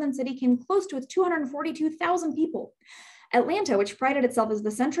other Southern city came close to its 242,000 people. Atlanta, which prided itself as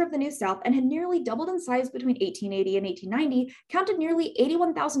the center of the New South and had nearly doubled in size between 1880 and 1890, counted nearly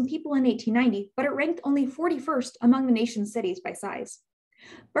 81,000 people in 1890, but it ranked only 41st among the nation's cities by size.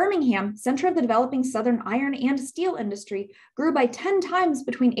 Birmingham, center of the developing Southern iron and steel industry, grew by 10 times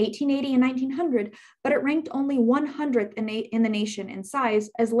between 1880 and 1900, but it ranked only 100th in the nation in size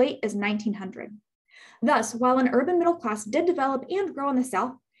as late as 1900. Thus, while an urban middle class did develop and grow in the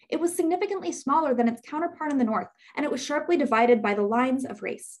South, it was significantly smaller than its counterpart in the North, and it was sharply divided by the lines of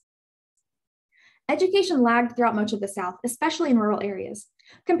race. Education lagged throughout much of the South, especially in rural areas.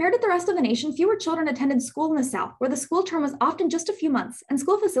 Compared to the rest of the nation, fewer children attended school in the South, where the school term was often just a few months, and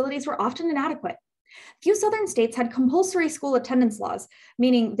school facilities were often inadequate. Few Southern states had compulsory school attendance laws,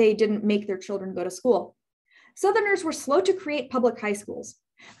 meaning they didn't make their children go to school. Southerners were slow to create public high schools.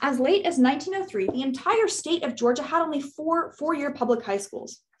 As late as 1903, the entire state of Georgia had only 4 four-year public high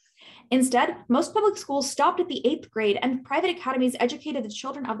schools. Instead, most public schools stopped at the 8th grade, and private academies educated the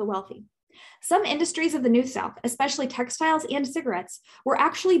children of the wealthy. Some industries of the New South, especially textiles and cigarettes, were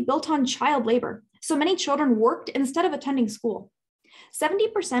actually built on child labor, so many children worked instead of attending school.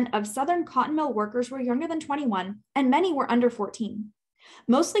 70% of Southern cotton mill workers were younger than 21, and many were under 14.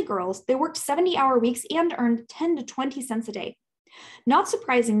 Mostly girls, they worked 70-hour weeks and earned 10 to 20 cents a day. Not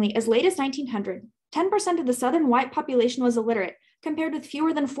surprisingly, as late as 1900, 10% of the Southern white population was illiterate, compared with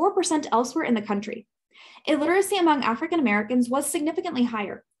fewer than 4% elsewhere in the country. Illiteracy among African Americans was significantly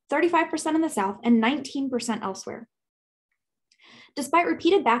higher, 35% in the South and 19% elsewhere. Despite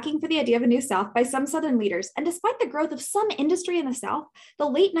repeated backing for the idea of a New South by some Southern leaders, and despite the growth of some industry in the South, the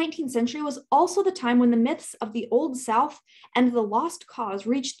late 19th century was also the time when the myths of the Old South and the lost cause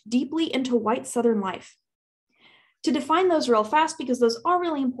reached deeply into white Southern life. To define those real fast, because those are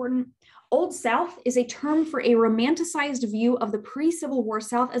really important, Old South is a term for a romanticized view of the pre-Civil War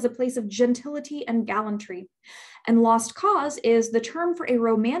South as a place of gentility and gallantry. And lost cause is the term for a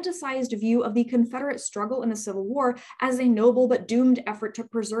romanticized view of the Confederate struggle in the Civil War as a noble but doomed effort to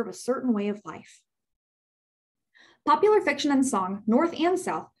preserve a certain way of life. Popular fiction and song, North and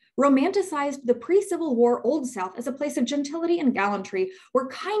South, romanticized the pre-Civil War Old South as a place of gentility and gallantry where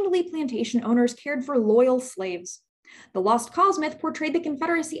kindly plantation owners cared for loyal slaves. The Lost Cause myth portrayed the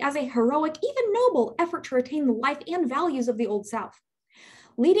Confederacy as a heroic, even noble, effort to retain the life and values of the Old South.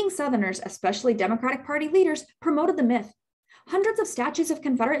 Leading Southerners, especially Democratic Party leaders, promoted the myth. Hundreds of statues of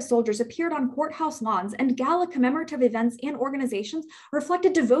Confederate soldiers appeared on courthouse lawns, and gala commemorative events and organizations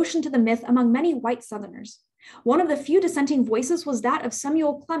reflected devotion to the myth among many white Southerners. One of the few dissenting voices was that of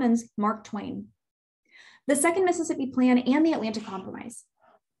Samuel Clemens, Mark Twain. The Second Mississippi Plan and the Atlanta Compromise.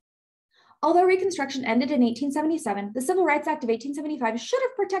 Although Reconstruction ended in 1877, the Civil Rights Act of 1875 should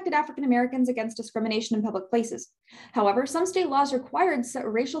have protected African Americans against discrimination in public places. However, some state laws required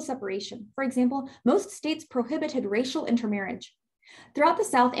racial separation. For example, most states prohibited racial intermarriage. Throughout the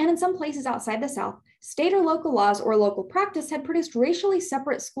South and in some places outside the South, state or local laws or local practice had produced racially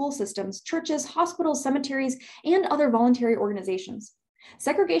separate school systems, churches, hospitals, cemeteries, and other voluntary organizations.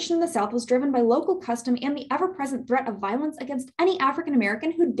 Segregation in the South was driven by local custom and the ever-present threat of violence against any African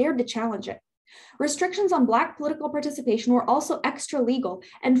American who dared to challenge it. Restrictions on Black political participation were also extra-legal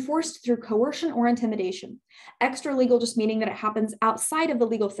and forced through coercion or intimidation. Extra-legal just meaning that it happens outside of the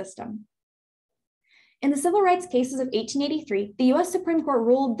legal system. In the civil rights cases of 1883, the US Supreme Court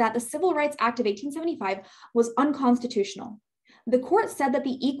ruled that the Civil Rights Act of 1875 was unconstitutional. The court said that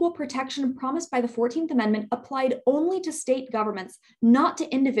the equal protection promised by the 14th Amendment applied only to state governments, not to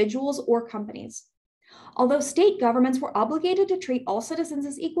individuals or companies. Although state governments were obligated to treat all citizens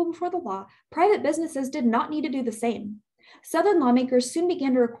as equal before the law, private businesses did not need to do the same. Southern lawmakers soon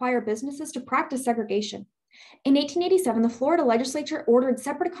began to require businesses to practice segregation. In 1887, the Florida legislature ordered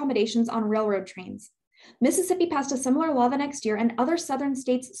separate accommodations on railroad trains. Mississippi passed a similar law the next year, and other southern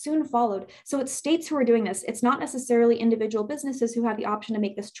states soon followed. So it's states who are doing this. It's not necessarily individual businesses who have the option to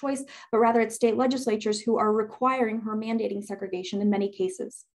make this choice, but rather it's state legislatures who are requiring or mandating segregation in many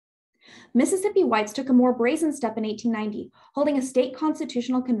cases. Mississippi whites took a more brazen step in 1890, holding a state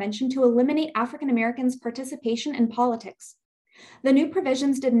constitutional convention to eliminate African Americans' participation in politics. The new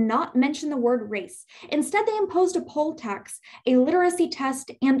provisions did not mention the word race. Instead, they imposed a poll tax, a literacy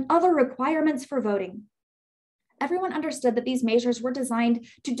test, and other requirements for voting. Everyone understood that these measures were designed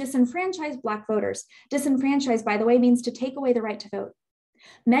to disenfranchise Black voters. Disenfranchise, by the way, means to take away the right to vote.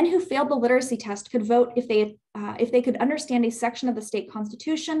 Men who failed the literacy test could vote if they could understand a section of the state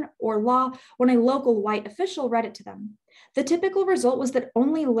constitution or law when a local white official read it to them. The typical result was that the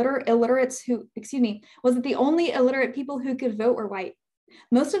only illiterate people who could vote were white.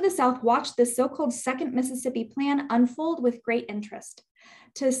 Most of the South watched this so-called Second Mississippi Plan unfold with great interest.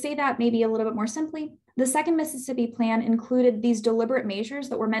 To say that maybe a little bit more simply, the Second Mississippi Plan included these deliberate measures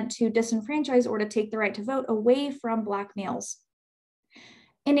that were meant to disenfranchise or to take the right to vote away from Black males.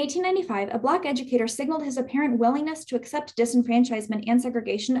 In 1895, a Black educator signaled his apparent willingness to accept disenfranchisement and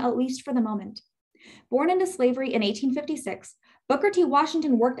segregation, at least for the moment. Born into slavery in 1856, Booker T.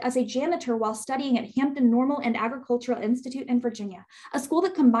 Washington worked as a janitor while studying at Hampton Normal and Agricultural Institute in Virginia, a school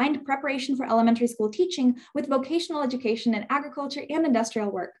that combined preparation for elementary school teaching with vocational education in agriculture and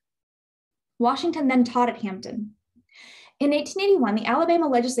industrial work. Washington then taught at Hampton. In 1881, the Alabama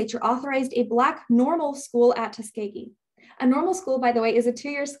legislature authorized a Black normal school at Tuskegee. A normal school, by the way, is a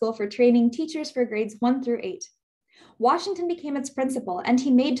 2-year school for training teachers for grades 1 through 8. Washington became its principal, and he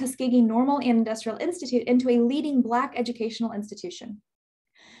made Tuskegee Normal and Industrial Institute into a leading Black educational institution.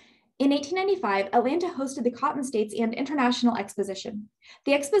 In 1895, Atlanta hosted the Cotton States and International Exposition.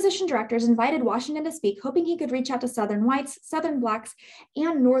 The exposition directors invited Washington to speak, hoping he could reach out to Southern whites, Southern Blacks,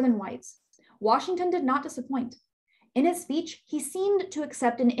 and Northern whites. Washington did not disappoint. In his speech, he seemed to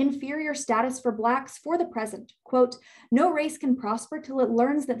accept an inferior status for Blacks for the present. Quote, "No race can prosper till it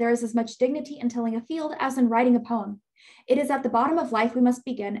learns that there is as much dignity in tilling a field as in writing a poem. It is at the bottom of life we must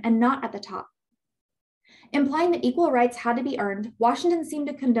begin and not at the top." Implying that equal rights had to be earned, Washington seemed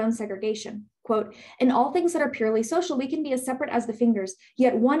to condone segregation. Quote, "In all things that are purely social, we can be as separate as the fingers,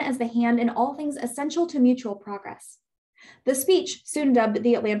 yet one as the hand in all things essential to mutual progress." The speech, soon dubbed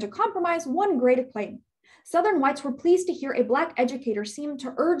the Atlanta Compromise, won great acclaim. Southern whites were pleased to hear a Black educator seem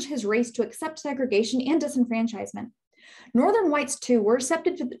to urge his race to accept segregation and disenfranchisement. Northern whites, too, were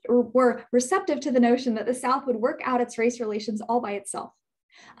receptive to the notion that the South would work out its race relations all by itself.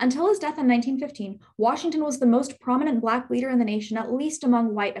 Until his death in 1915, Washington was the most prominent Black leader in the nation, at least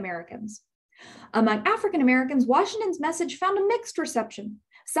among white Americans. Among African Americans, Washington's message found a mixed reception.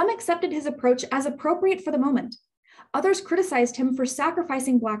 Some accepted his approach as appropriate for the moment. Others criticized him for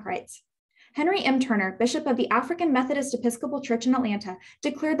sacrificing Black rights. Henry M. Turner, bishop of the African Methodist Episcopal Church in Atlanta,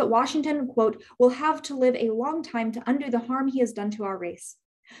 declared that Washington, quote, "will have to live a long time to undo the harm he has done to our race."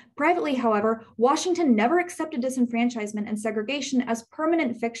 Privately, however, Washington never accepted disenfranchisement and segregation as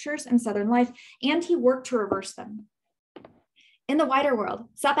permanent fixtures in Southern life, and he worked to reverse them. In the wider world,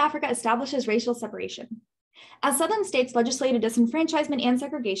 South Africa establishes racial separation. As Southern states legislated disenfranchisement and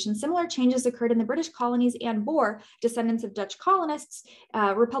segregation, similar changes occurred in the British colonies and Boer, descendants of Dutch colonists,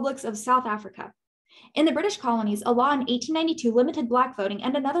 republics of South Africa. In the British colonies, a law in 1892 limited Black voting,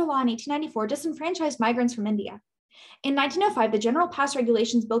 and another law in 1894 disenfranchised migrants from India. In 1905, the General Pass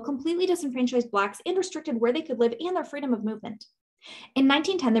Regulations Bill completely disenfranchised Blacks and restricted where they could live and their freedom of movement. In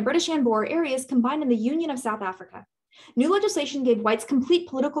 1910, the British and Boer areas combined in the Union of South Africa. New legislation gave whites complete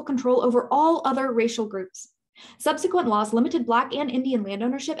political control over all other racial groups. Subsequent laws limited Black and Indian land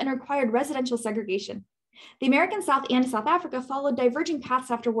ownership and required residential segregation. The American South and South Africa followed diverging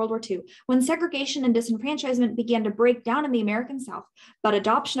paths after World War II, when segregation and disenfranchisement began to break down in the American South, but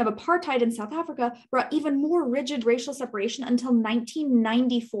adoption of apartheid in South Africa brought even more rigid racial separation until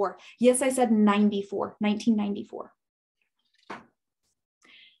 1994. Yes, I said 1994.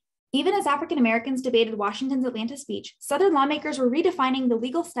 Even as African Americans debated Washington's Atlanta speech, Southern lawmakers were redefining the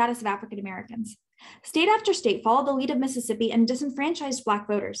legal status of African Americans. State after state followed the lead of Mississippi and disenfranchised Black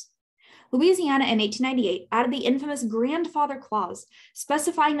voters. Louisiana in 1898 added the infamous Grandfather Clause,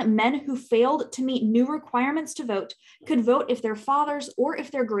 specifying that men who failed to meet new requirements to vote could vote if their fathers or if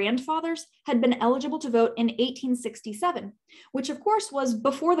their grandfathers had been eligible to vote in 1867, which of course was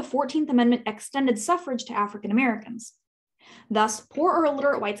before the 14th Amendment extended suffrage to African Americans. Thus, poor or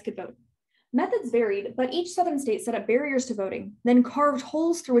illiterate whites could vote. Methods varied, but each Southern state set up barriers to voting, then carved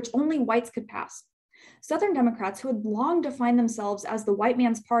holes through which only whites could pass. Southern Democrats, who had long defined themselves as the white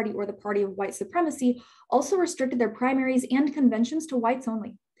man's party or the party of white supremacy, also restricted their primaries and conventions to whites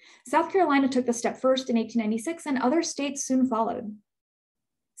only. South Carolina took the step first in 1896, and other states soon followed.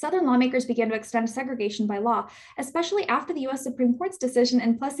 Southern lawmakers began to extend segregation by law, especially after the U.S. Supreme Court's decision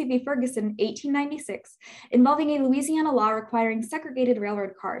in Plessy v. Ferguson in 1896, involving a Louisiana law requiring segregated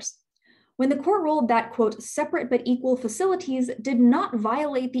railroad cars. When the court ruled that, quote, separate but equal facilities did not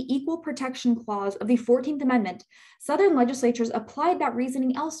violate the Equal Protection Clause of the 14th Amendment, Southern legislatures applied that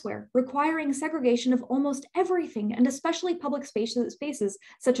reasoning elsewhere, requiring segregation of almost everything, and especially public spaces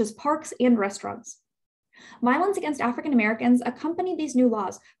such as parks and restaurants. Violence against African Americans accompanied these new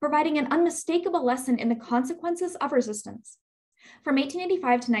laws, providing an unmistakable lesson in the consequences of resistance. From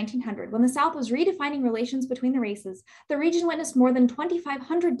 1885 to 1900, when the South was redefining relations between the races, the region witnessed more than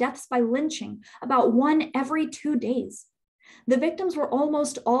 2,500 deaths by lynching, about 1 every 2 days. The victims were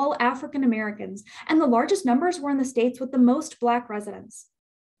almost all African Americans, and the largest numbers were in the states with the most Black residents.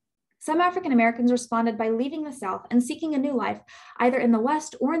 Some African Americans responded by leaving the South and seeking a new life, either in the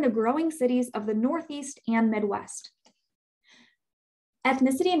West or in the growing cities of the Northeast and Midwest.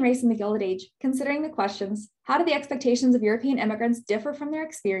 Ethnicity and race in the Gilded Age, considering the questions, how do the expectations of European immigrants differ from their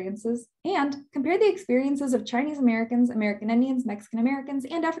experiences, and compare the experiences of Chinese Americans, American Indians, Mexican Americans,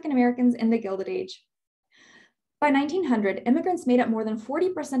 and African Americans in the Gilded Age. By 1900, immigrants made up more than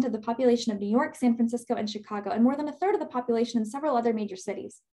 40% of the population of New York, San Francisco, and Chicago, and more than a third of the population in several other major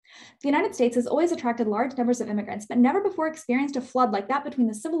cities. The United States has always attracted large numbers of immigrants, but never before experienced a flood like that between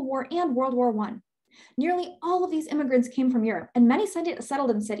the Civil War and World War I. Nearly all of these immigrants came from Europe, and many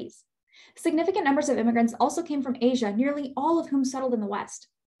settled in cities. Significant numbers of immigrants also came from Asia, nearly all of whom settled in the West.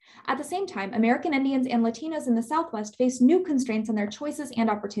 At the same time, American Indians and Latinos in the Southwest faced new constraints on their choices and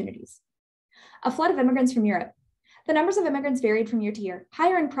opportunities. A flood of immigrants from Europe. The numbers of immigrants varied from year to year,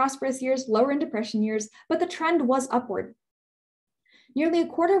 higher in prosperous years, lower in depression years, but the trend was upward. Nearly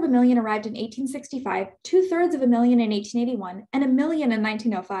 250,000 arrived in 1865, 2/3 of a million in 1881, and 1 million in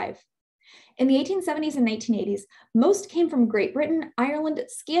 1905. In the 1870s and 1880s, most came from Great Britain, Ireland,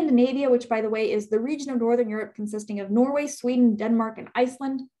 Scandinavia, which by the way is the region of Northern Europe consisting of Norway, Sweden, Denmark, and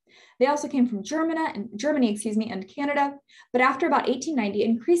Iceland. They also came from Germany, and Canada. But after about 1890,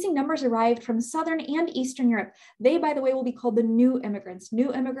 increasing numbers arrived from Southern and Eastern Europe. They, by the way, will be called the new immigrants.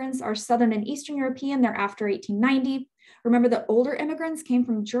 New immigrants are Southern and Eastern European. They're after 1890. Remember, the older immigrants came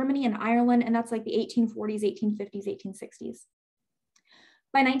from Germany and Ireland, and that's like the 1840s, 1850s, 1860s.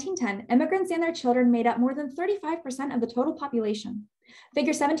 By 1910, immigrants and their children made up more than 35% of the total population.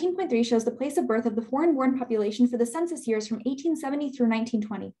 Figure 17.3 shows the place of birth of the foreign-born population for the census years from 1870 through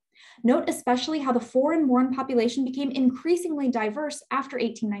 1920. Note especially how the foreign-born population became increasingly diverse after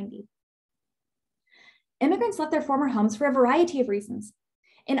 1890. Immigrants left their former homes for a variety of reasons.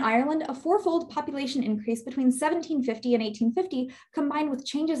 In Ireland, a fourfold population increase between 1750 and 1850 combined with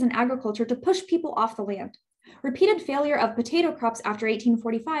changes in agriculture to push people off the land. Repeated failure of potato crops after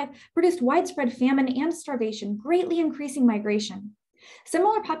 1845 produced widespread famine and starvation, greatly increasing migration.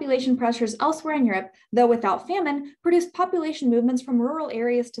 Similar population pressures elsewhere in Europe, though without famine, produced population movements from rural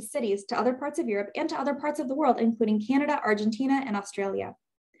areas to cities, to other parts of Europe, and to other parts of the world, including Canada, Argentina, and Australia.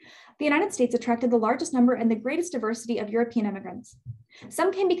 The United States attracted the largest number and the greatest diversity of European immigrants.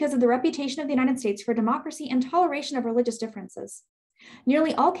 Some came because of the reputation of the United States for democracy and toleration of religious differences.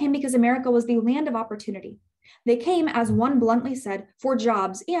 Nearly all came because America was the land of opportunity. They came, as one bluntly said, for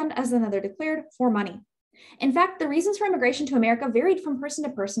jobs, and, as another declared, for money. In fact, the reasons for immigration to America varied from person to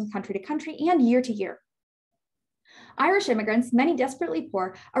person, country to country, and year to year. Irish immigrants, many desperately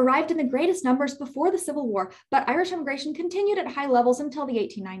poor, arrived in the greatest numbers before the Civil War, but Irish immigration continued at high levels until the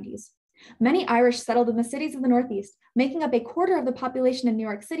 1890s. Many Irish settled in the cities of the Northeast, making up a quarter of the population in New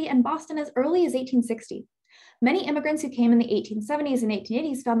York City and Boston as early as 1860. Many immigrants who came in the 1870s and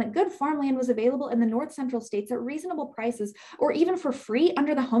 1880s found that good farmland was available in the North Central states at reasonable prices or even for free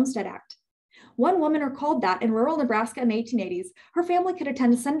under the Homestead Act. One woman recalled that in rural Nebraska in the 1880s, her family could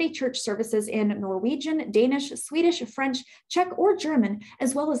attend Sunday church services in Norwegian, Danish, Swedish, French, Czech, or German,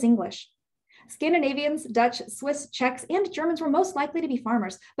 as well as English. Scandinavians, Dutch, Swiss, Czechs, and Germans were most likely to be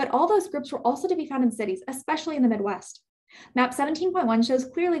farmers, but all those groups were also to be found in cities, especially in the Midwest. Map 17.1 shows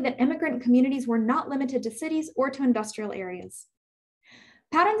clearly that immigrant communities were not limited to cities or to industrial areas.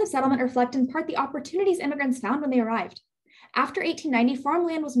 Patterns of settlement reflect in part the opportunities immigrants found when they arrived. After 1890,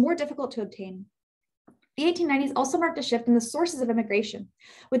 farmland was more difficult to obtain. The 1890s also marked a shift in the sources of immigration,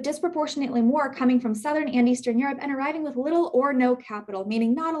 with disproportionately more coming from Southern and Eastern Europe and arriving with little or no capital,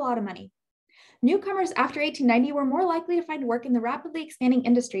 meaning not a lot of money. Newcomers after 1890 were more likely to find work in the rapidly expanding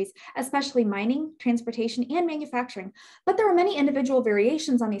industries, especially mining, transportation, and manufacturing, but there were many individual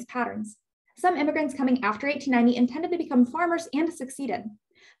variations on these patterns. Some immigrants coming after 1890 intended to become farmers and succeeded.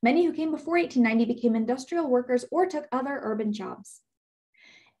 Many who came before 1890 became industrial workers or took other urban jobs.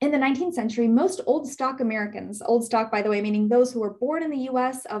 In the 19th century, most old stock Americans, old stock, by the way, meaning those who were born in the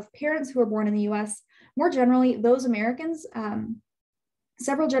US, of parents who were born in the US, more generally, those Americans,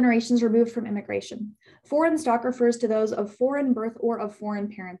 several generations removed from immigration. Foreign stock refers to those of foreign birth or of foreign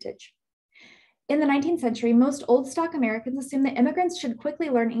parentage. In the 19th century, most old stock Americans assumed that immigrants should quickly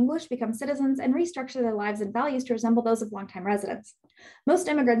learn English, become citizens, and restructure their lives and values to resemble those of longtime residents. Most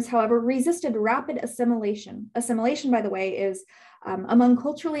immigrants, however, resisted rapid assimilation. Assimilation, by the way, is among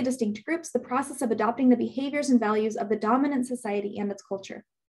culturally distinct groups, the process of adopting the behaviors and values of the dominant society and its culture.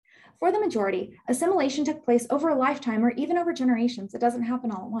 For the majority, assimilation took place over a lifetime or even over generations. It doesn't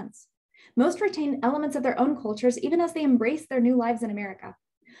happen all at once. Most retained elements of their own cultures even as they embraced their new lives in America.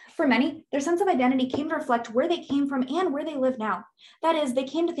 For many, their sense of identity came to reflect where they came from and where they live now. That is, they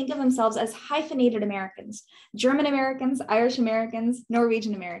came to think of themselves as hyphenated Americans, German Americans, Irish Americans,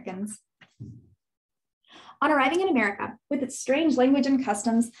 Norwegian Americans. On arriving in America, with its strange language and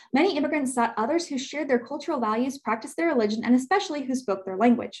customs, many immigrants sought others who shared their cultural values, practiced their religion, and especially who spoke their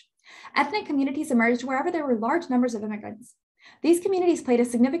language. Ethnic communities emerged wherever there were large numbers of immigrants. These communities played a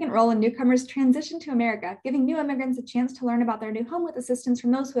significant role in newcomers' transition to America, giving new immigrants a chance to learn about their new home with assistance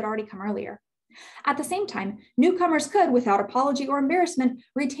from those who had already come earlier. At the same time, newcomers could, without apology or embarrassment,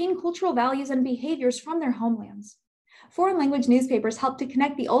 retain cultural values and behaviors from their homelands. Foreign language newspapers helped to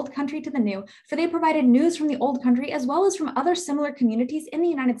connect the old country to the new, for they provided news from the old country as well as from other similar communities in the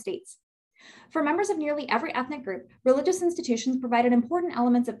United States. For members of nearly every ethnic group, religious institutions provided important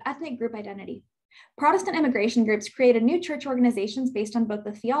elements of ethnic group identity. Protestant immigration groups created new church organizations based on both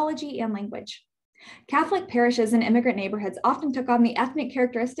the theology and language. Catholic parishes in immigrant neighborhoods often took on the ethnic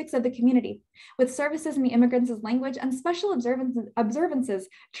characteristics of the community, with services in the immigrants' language and special observances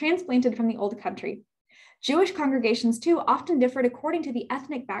transplanted from the old country. Jewish congregations, too, often differed according to the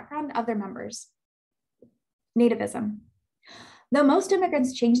ethnic background of their members. Nativism. Though most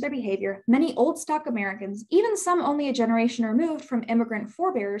immigrants changed their behavior, many old stock Americans, even some only a generation removed from immigrant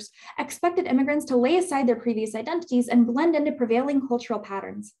forebears, expected immigrants to lay aside their previous identities and blend into prevailing cultural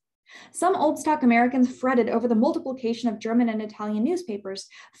patterns. Some old stock Americans fretted over the multiplication of German and Italian newspapers,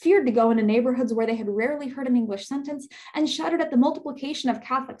 feared to go into neighborhoods where they had rarely heard an English sentence, and shuddered at the multiplication of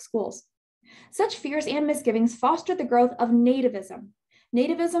Catholic schools. Such fears and misgivings fostered the growth of Nativism.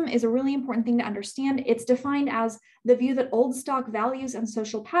 Nativism is a really important thing to understand. It's defined as the view that old stock values and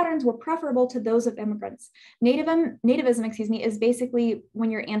social patterns were preferable to those of immigrants. Nativism, is basically when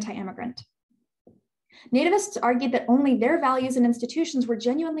you're anti-immigrant. Nativists argued that only their values and institutions were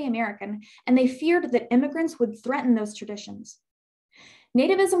genuinely American, and they feared that immigrants would threaten those traditions.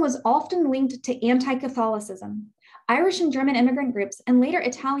 Nativism was often linked to anti-Catholicism. Irish and German immigrant groups, and later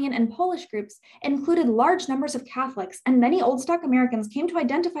Italian and Polish groups, included large numbers of Catholics, and many old stock Americans came to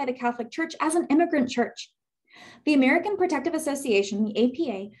identify the Catholic Church as an immigrant church. The American Protective Association, the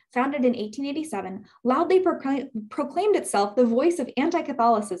APA, founded in 1887, loudly proclaimed itself the voice of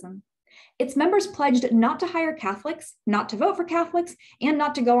anti-Catholicism. Its members pledged not to hire Catholics, not to vote for Catholics, and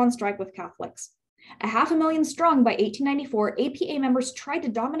not to go on strike with Catholics. 500,000 strong by 1894, APA members tried to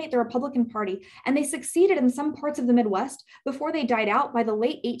dominate the Republican Party, and they succeeded in some parts of the Midwest before they died out by the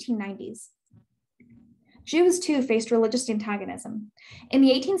late 1890s. Jews, too, faced religious antagonism. In the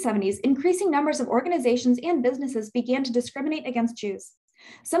 1870s, increasing numbers of organizations and businesses began to discriminate against Jews.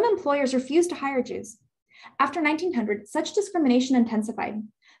 Some employers refused to hire Jews. After 1900, such discrimination intensified.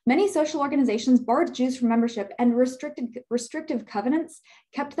 Many social organizations barred Jews from membership, and restrictive covenants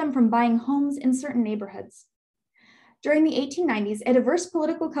kept them from buying homes in certain neighborhoods. During the 1890s, a diverse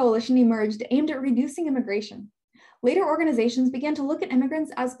political coalition emerged aimed at reducing immigration. Later organizations began to look at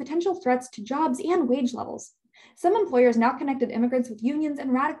immigrants as potential threats to jobs and wage levels. Some employers now connected immigrants with unions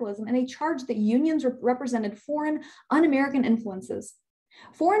and radicalism, and they charged that unions represented foreign, un-American influences.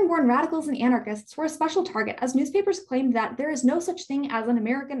 Foreign-born radicals and anarchists were a special target, as newspapers claimed that there is no such thing as an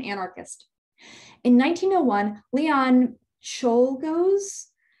American anarchist. In 1901, Leon Czolgosz,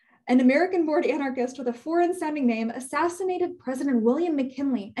 an American-born anarchist with a foreign-sounding name, assassinated President William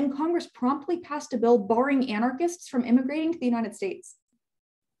McKinley, and Congress promptly passed a bill barring anarchists from immigrating to the United States.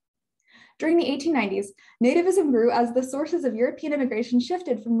 During the 1890s, Nativism grew as the sources of European immigration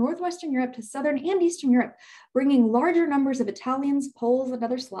shifted from Northwestern Europe to Southern and Eastern Europe, bringing larger numbers of Italians, Poles, and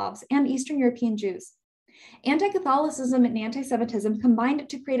other Slavs, and Eastern European Jews. Anti-Catholicism and anti-Semitism combined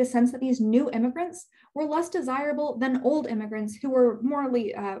to create a sense that these new immigrants were less desirable than old immigrants who were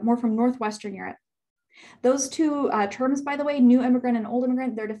more from Northwestern Europe. Those two terms, by the way, new immigrant and old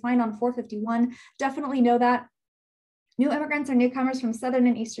immigrant, they're defined on 451. Definitely know that. New immigrants are newcomers from Southern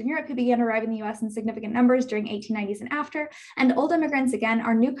and Eastern Europe who began arriving in the US in significant numbers during 1890s and after. And old immigrants, again,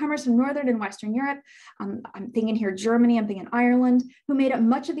 are newcomers from Northern and Western Europe. I'm thinking here Germany, I'm thinking Ireland, who made up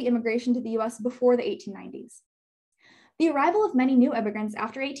much of the immigration to the US before the 1890s. The arrival of many new immigrants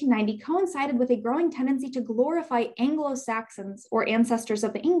after 1890 coincided with a growing tendency to glorify Anglo-Saxons, or ancestors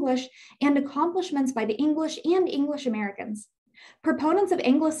of the English, and accomplishments by the English and English Americans. Proponents of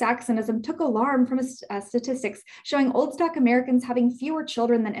Anglo-Saxonism took alarm from statistics showing old stock Americans having fewer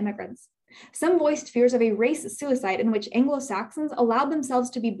children than immigrants. Some voiced fears of a race suicide in which Anglo-Saxons allowed themselves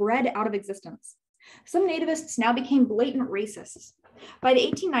to be bred out of existence. Some nativists now became blatant racists. By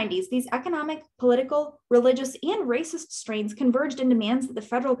the 1890s, these economic, political, religious, and racist strains converged in demands that the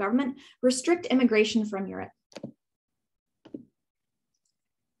federal government restrict immigration from Europe.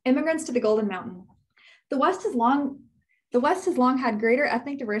 Immigrants to the Golden Mountain. The West has long had greater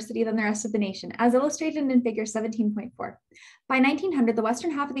ethnic diversity than the rest of the nation, as illustrated in figure 17.4. By 1900, the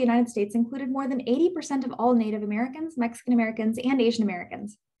western half of the United States included more than 80% of all Native Americans, Mexican Americans, and Asian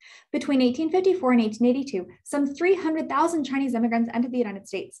Americans. Between 1854 and 1882, some 300,000 Chinese immigrants entered the United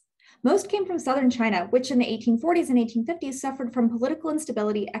States. Most came from southern China, which in the 1840s and 1850s suffered from political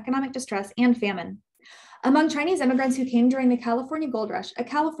instability, economic distress, and famine. Among Chinese immigrants who came during the California Gold Rush,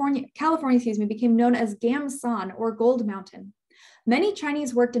 California became known as Gamsan, or Gold Mountain. Many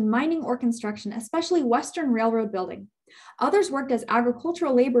Chinese worked in mining or construction, especially Western Railroad building. Others worked as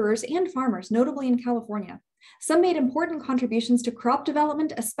agricultural laborers and farmers, notably in California. Some made important contributions to crop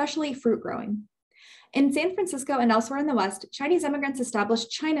development, especially fruit growing. In San Francisco and elsewhere in the West, Chinese immigrants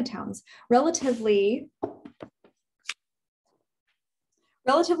established Chinatowns, relatively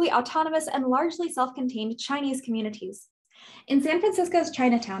autonomous and largely self-contained Chinese communities. In San Francisco's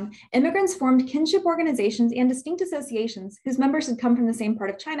Chinatown, immigrants formed kinship organizations and distinct associations whose members had come from the same part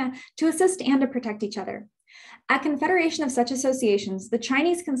of China to assist and to protect each other. A confederation of such associations, the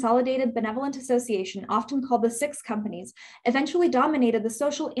Chinese Consolidated Benevolent Association, often called the Six Companies, eventually dominated the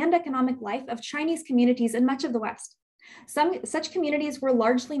social and economic life of Chinese communities in much of the West. Such communities were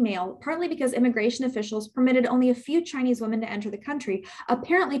largely male, partly because immigration officials permitted only a few Chinese women to enter the country,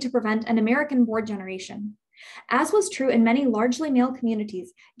 apparently to prevent an American-born generation. As was true in many largely male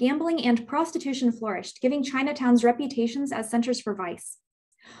communities, gambling and prostitution flourished, giving Chinatowns reputations as centers for vice.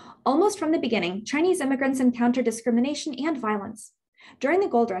 Almost from the beginning, Chinese immigrants encountered discrimination and violence. During the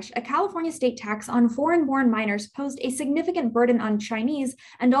gold rush, a California state tax on foreign-born miners posed a significant burden on Chinese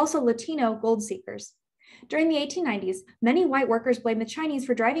and also Latino gold seekers. During the 1890s, many white workers blamed the Chinese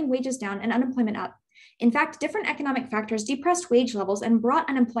for driving wages down and unemployment up. In fact, different economic factors depressed wage levels and brought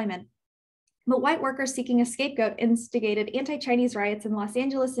unemployment. But white workers seeking a scapegoat instigated anti-Chinese riots in Los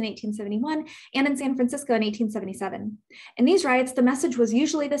Angeles in 1871 and in San Francisco in 1877. In these riots, the message was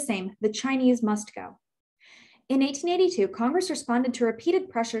usually the same: the Chinese must go. In 1882, Congress responded to repeated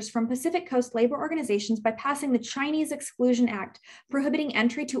pressures from Pacific Coast labor organizations by passing the Chinese Exclusion Act, prohibiting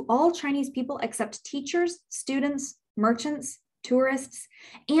entry to all Chinese people except teachers, students, merchants, tourists,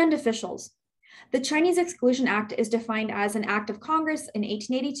 and officials. The Chinese Exclusion Act is defined as an act of Congress in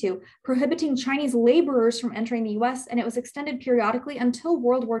 1882 prohibiting Chinese laborers from entering the US, and it was extended periodically until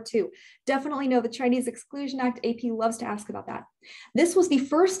World War II. Definitely know the Chinese Exclusion Act. AP loves to ask about that. This was the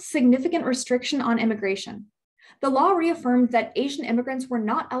first significant restriction on immigration. The law reaffirmed that Asian immigrants were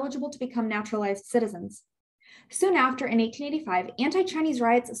not eligible to become naturalized citizens. Soon after, in 1885, anti-Chinese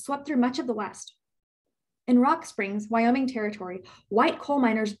riots swept through much of the West. In Rock Springs, Wyoming Territory, white coal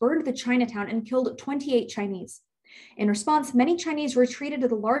miners burned the Chinatown and killed 28 Chinese. In response, many Chinese retreated to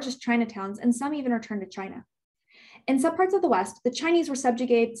the largest Chinatowns, and some even returned to China. In some parts of the West, the Chinese were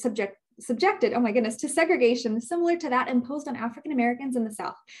subject subjected, oh my goodness, to segregation similar to that imposed on African Americans in the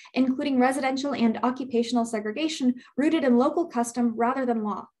South, including residential and occupational segregation rooted in local custom rather than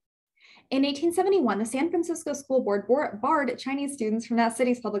law. In 1871, the San Francisco School Board barred Chinese students from that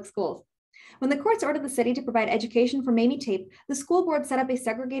city's public schools. When the courts ordered the city to provide education for Mamie Tape, the school board set up a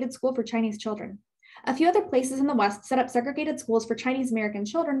segregated school for Chinese children. A few other places in the West set up segregated schools for Chinese American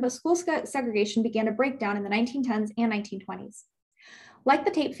children, but school segregation began to break down in the 1910s and 1920s. Like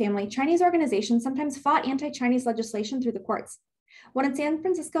the Tape family, Chinese organizations sometimes fought anti-Chinese legislation through the courts. When a San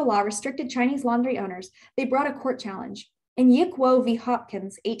Francisco law restricted Chinese laundry owners, they brought a court challenge. In Yik Wo v.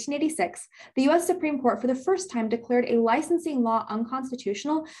 Hopkins, 1886, the U.S. Supreme Court for the first time declared a licensing law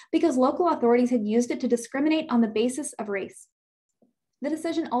unconstitutional because local authorities had used it to discriminate on the basis of race. The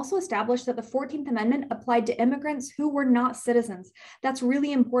decision also established that the 14th Amendment applied to immigrants who were not citizens. That's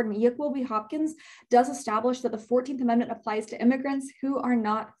really important. Yik Wo v. Hopkins does establish that the 14th Amendment applies to immigrants who are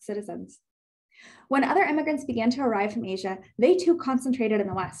not citizens. When other immigrants began to arrive from Asia, they too concentrated in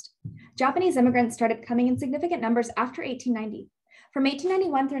the West. Japanese immigrants started coming in significant numbers after 1890. From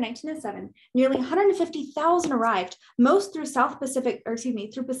 1891 through 1907, nearly 150,000 arrived, most through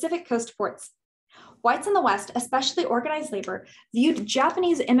through Pacific Coast ports. Whites in the West, especially organized labor, viewed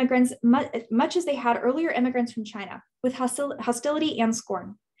Japanese immigrants much as they had earlier immigrants from China, with hostility and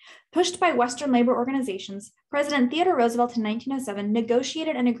scorn. Pushed by Western labor organizations, President Theodore Roosevelt in 1907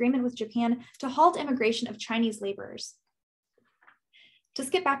 negotiated an agreement with Japan to halt immigration of Chinese laborers. To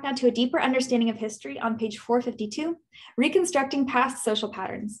skip back now to a deeper understanding of history on page 452, reconstructing past social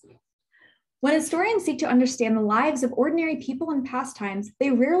patterns. When historians seek to understand the lives of ordinary people in past times, they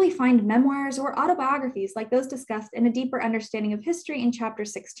rarely find memoirs or autobiographies like those discussed in a deeper understanding of history in chapter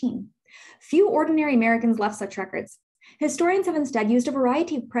 16. Few ordinary Americans left such records. Historians have instead used a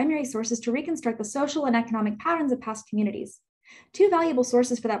variety of primary sources to reconstruct the social and economic patterns of past communities. Two valuable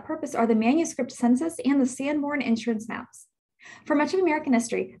sources for that purpose are the manuscript census and the Sanborn insurance maps. For much of American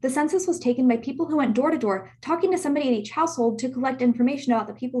history, the census was taken by people who went door to door, talking to somebody at each household to collect information about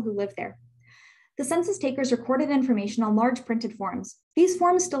the people who lived there. The census takers recorded information on large printed forms. These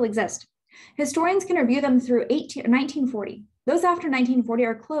forms still exist. Historians can review them through 1940. Those after 1940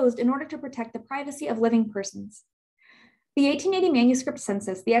 are closed in order to protect the privacy of living persons. The 1880 manuscript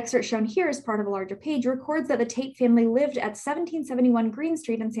census, the excerpt shown here as part of a larger page, records that the Tate family lived at 1771 Green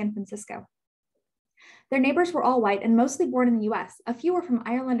Street in San Francisco. Their neighbors were all white and mostly born in the US. A few were from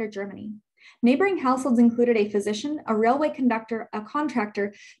Ireland or Germany. Neighboring households included a physician, a railway conductor, a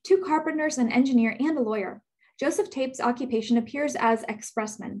contractor, 2 carpenters, an engineer, and a lawyer. Joseph Tape's occupation appears as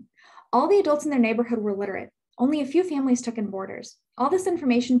expressman. All the adults in their neighborhood were literate. Only a few families took in boarders. All this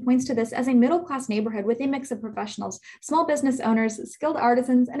information points to this as a middle-class neighborhood with a mix of professionals, small business owners, skilled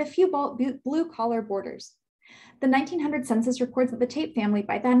artisans, and a few blue-collar boarders. The 1900 census records that the Tape family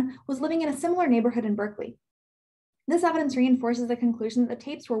by then was living in a similar neighborhood in Berkeley. This evidence reinforces the conclusion that the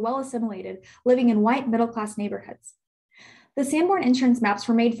Tapes were well assimilated, living in white middle-class neighborhoods. The Sanborn insurance maps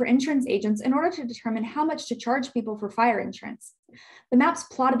were made for insurance agents in order to determine how much to charge people for fire insurance. The maps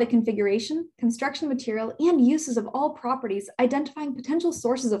plotted the configuration, construction material, and uses of all properties, identifying potential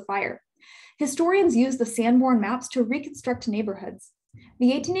sources of fire. Historians use the Sanborn maps to reconstruct neighborhoods.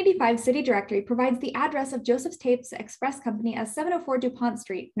 The 1885 city directory provides the address of Joseph Tape's express company as 704 DuPont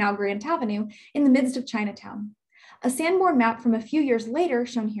Street, now Grant Avenue, in the midst of Chinatown. A Sanborn map from a few years later,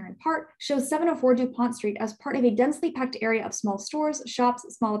 shown here in part, shows 704 DuPont Street as part of a densely packed area of small stores, shops,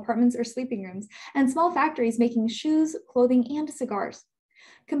 small apartments or sleeping rooms, and small factories making shoes, clothing, and cigars.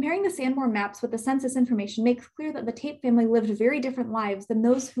 Comparing the Sanborn maps with the census information makes clear that the Tape family lived very different lives than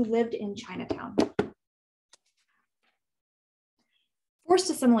those who lived in Chinatown.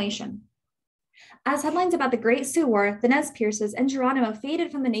 Forced assimilation. As headlines about the Great Sioux War, the Nez Perces, and Geronimo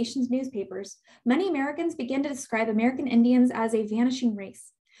faded from the nation's newspapers, many Americans began to describe American Indians as a vanishing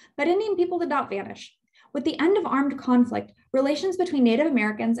race. But Indian people did not vanish. With the end of armed conflict, relations between Native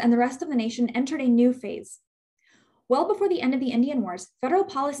Americans and the rest of the nation entered a new phase. Well before the end of the Indian Wars, federal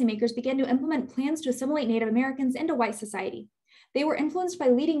policymakers began to implement plans to assimilate Native Americans into white society. They were influenced by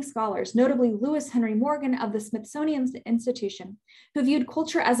leading scholars, notably Lewis Henry Morgan of the Smithsonian Institution, who viewed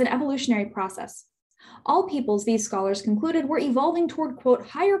culture as an evolutionary process. All peoples, these scholars concluded, were evolving toward, quote,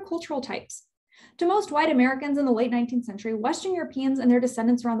 higher cultural types. To most white Americans in the late 19th century, Western Europeans and their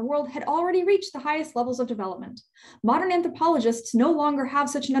descendants around the world had already reached the highest levels of development. Modern anthropologists no longer have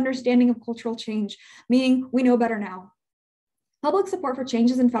such an understanding of cultural change, meaning we know better now. Public support for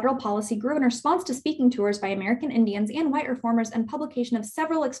changes in federal policy grew in response to speaking tours by American Indians and white reformers and publication of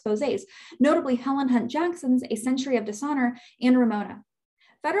several exposés, notably Helen Hunt Jackson's A Century of Dishonor and Ramona.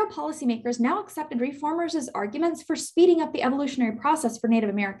 Federal policymakers now accepted reformers' arguments for speeding up the evolutionary process for Native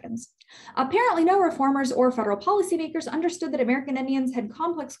Americans. Apparently, no reformers or federal policymakers understood that American Indians had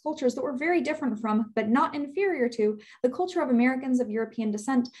complex cultures that were very different from, but not inferior to, the culture of Americans of European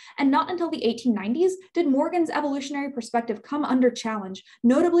descent, and not until the 1890s did Morgan's evolutionary perspective come under challenge,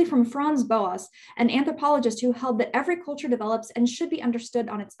 notably from Franz Boas, an anthropologist who held that every culture develops and should be understood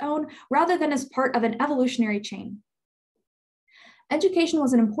on its own rather than as part of an evolutionary chain. Education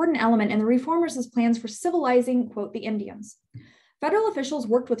was an important element in the reformers' plans for civilizing, quote, the Indians. Federal officials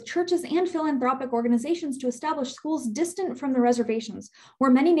worked with churches and philanthropic organizations to establish schools distant from the reservations, where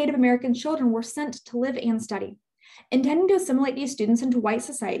many Native American children were sent to live and study. Intending to assimilate these students into white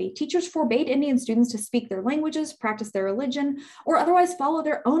society, teachers forbade Indian students to speak their languages, practice their religion, or otherwise follow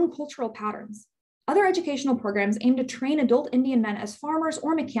their own cultural patterns. Other educational programs aimed to train adult Indian men as farmers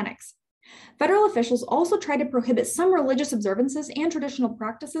or mechanics. Federal officials also tried to prohibit some religious observances and traditional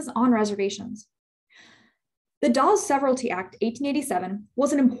practices on reservations. The Dawes Severalty Act, 1887,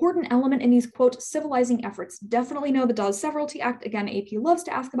 was an important element in these, quote, civilizing efforts. Definitely know the Dawes Severalty Act. Again, AP loves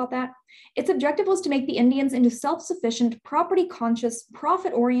to ask about that. Its objective was to make the Indians into self-sufficient, property-conscious,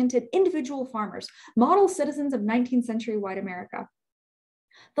 profit-oriented individual farmers, model citizens of 19th century white America.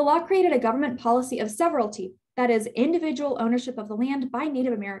 The law created a government policy of severalty, that is, individual ownership of the land by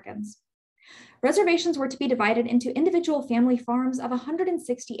Native Americans. Reservations were to be divided into individual family farms of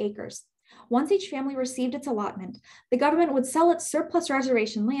 160 acres. Once each family received its allotment, the government would sell its surplus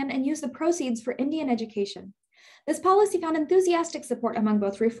reservation land and use the proceeds for Indian education. This policy found enthusiastic support among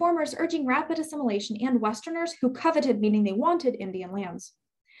both reformers urging rapid assimilation and Westerners who coveted, meaning they wanted, Indian lands.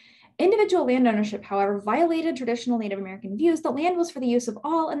 Individual land ownership, however, violated traditional Native American views that land was for the use of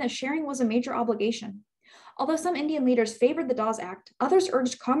all and that sharing was a major obligation. Although some Indian leaders favored the Dawes Act, others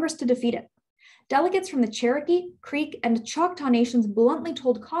urged Congress to defeat it. Delegates from the Cherokee, Creek, and Choctaw nations bluntly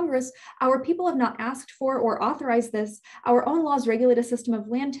told Congress, "Our people have not asked for or authorized this. Our own laws regulate a system of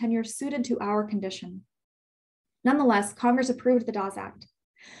land tenure suited to our condition." Nonetheless, Congress approved the Dawes Act.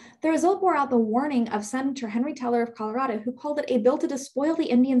 The result bore out the warning of Senator Henry Teller of Colorado, who called it a bill to despoil the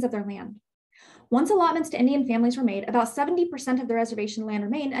Indians of their land. Once allotments to Indian families were made, about 70% of the reservation land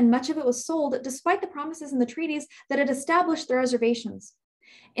remained, and much of it was sold, despite the promises in the treaties that had established the reservations.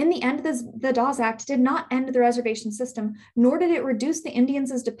 In the end, the Dawes Act did not end the reservation system, nor did it reduce the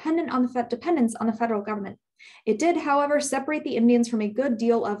Indians' dependence on the federal government. It did, however, separate the Indians from a good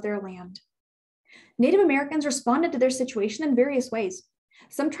deal of their land. Native Americans responded to their situation in various ways.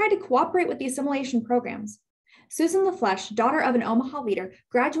 Some tried to cooperate with the assimilation programs. Susan LaFleche, daughter of an Omaha leader,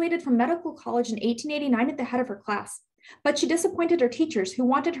 graduated from medical college in 1889 at the head of her class. But she disappointed her teachers, who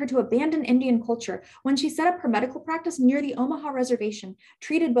wanted her to abandon Indian culture when she set up her medical practice near the Omaha Reservation,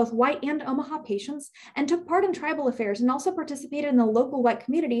 treated both white and Omaha patients, and took part in tribal affairs, and also participated in the local white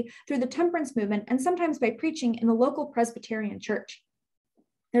community through the Temperance movement and sometimes by preaching in the local Presbyterian church.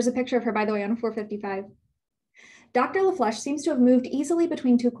 There's a picture of her, by the way, on 455. Dr. LaFleche seems to have moved easily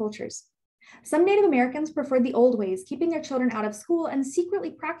between two cultures. Some Native Americans preferred the old ways, keeping their children out of school and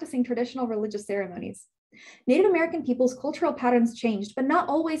secretly practicing traditional religious ceremonies. Native American people's cultural patterns changed, but not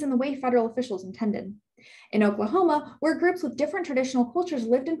always in the way federal officials intended. In Oklahoma, where groups with different traditional cultures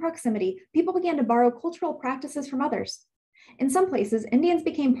lived in proximity, people began to borrow cultural practices from others. In some places, Indians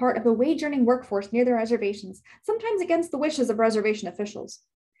became part of the wage-earning workforce near their reservations, sometimes against the wishes of reservation officials.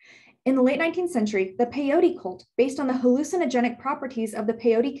 In the late 19th century, the peyote cult, based on the hallucinogenic properties of the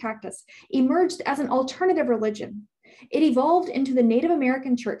peyote cactus, emerged as an alternative religion. It evolved into the Native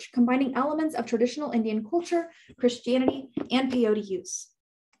American church, combining elements of traditional Indian culture, Christianity, and peyote use.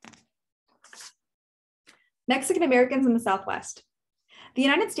 Mexican Americans in the Southwest. The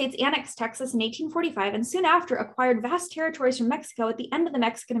United States annexed Texas in 1845 and soon after acquired vast territories from Mexico at the end of the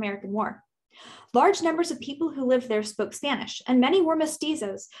Mexican-American War. Large numbers of people who lived there spoke Spanish, and many were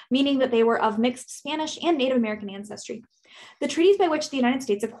mestizos, meaning that they were of mixed Spanish and Native American ancestry. The treaties by which the United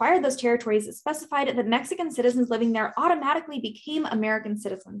States acquired those territories specified that Mexican citizens living there automatically became American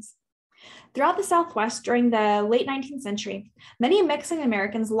citizens. Throughout the Southwest during the late 19th century, many Mexican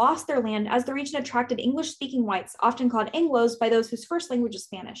Americans lost their land as the region attracted English-speaking whites, often called Anglos by those whose first language is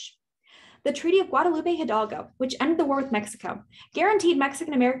Spanish. The Treaty of Guadalupe Hidalgo, which ended the war with Mexico, guaranteed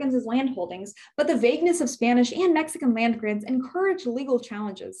Mexican Americans as land holdings, but the vagueness of Spanish and Mexican land grants encouraged legal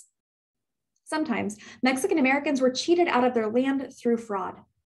challenges. Sometimes, Mexican Americans were cheated out of their land through fraud.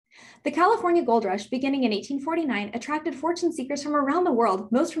 The California gold rush, beginning in 1849, attracted fortune seekers from around the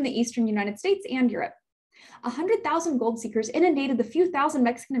world, most from the eastern United States and Europe. 100,000 gold seekers inundated the few thousand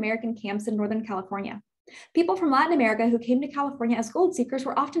Mexican American camps in Northern California. People from Latin America who came to California as gold seekers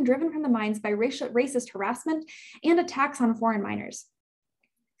were often driven from the mines by racist harassment and attacks on foreign miners.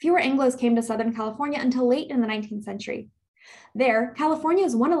 Fewer Anglos came to Southern California until late in the 19th century. There,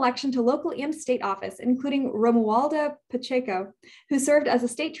 California's won election to local and state office, including Romualdo Pacheco, who served as a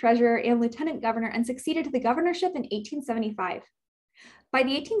state treasurer and lieutenant governor and succeeded to the governorship in 1875. By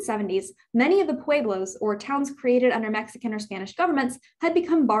the 1870s, many of the pueblos, or towns created under Mexican or Spanish governments, had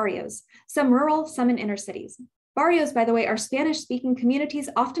become barrios, some rural, some in inner cities. Barrios, by the way, are Spanish-speaking communities,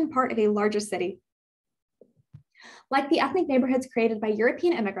 often part of a larger city. Like the ethnic neighborhoods created by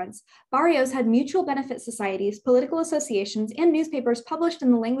European immigrants, barrios had mutual benefit societies, political associations, and newspapers published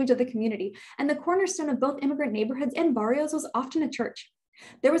in the language of the community, and the cornerstone of both immigrant neighborhoods and barrios was often a church.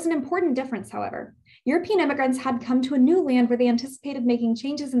 There was an important difference, however. European immigrants had come to a new land where they anticipated making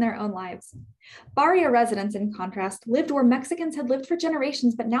changes in their own lives. Barrio residents, in contrast, lived where Mexicans had lived for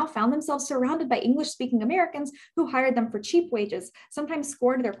generations, but now found themselves surrounded by English-speaking Americans who hired them for cheap wages, sometimes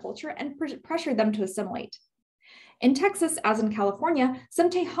scorned their culture, and pressured them to assimilate. In Texas, as in California, some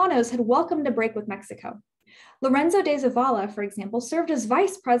Tejanos had welcomed a break with Mexico. Lorenzo de Zavala, for example, served as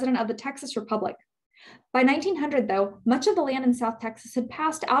vice president of the Texas Republic. By 1900, though, much of the land in South Texas had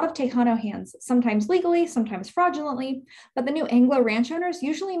passed out of Tejano hands, sometimes legally, sometimes fraudulently, but the new Anglo ranch owners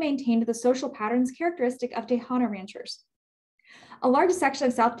usually maintained the social patterns characteristic of Tejano ranchers. A large section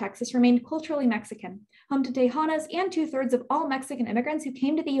of South Texas remained culturally Mexican, home to Tejanos and 2/3 of all Mexican immigrants who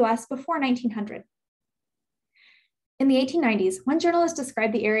came to the US before 1900. In the 1890s, one journalist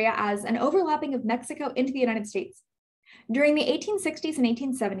described the area as an overlapping of Mexico into the United States. During the 1860s and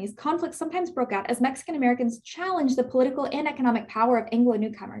 1870s, conflicts sometimes broke out as Mexican Americans challenged the political and economic power of Anglo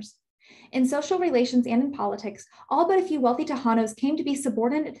newcomers. In social relations and in politics, all but a few wealthy Tejanos came to be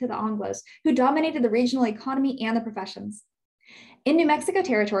subordinate to the Anglos, who dominated the regional economy and the professions. In New Mexico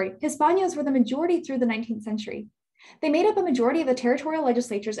Territory, Hispanos were the majority through the 19th century. They made up a majority of the territorial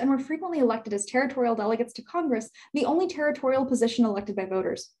legislatures and were frequently elected as territorial delegates to Congress, the only territorial position elected by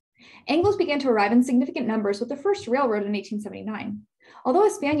voters. Anglos began to arrive in significant numbers with the first railroad in 1879. Although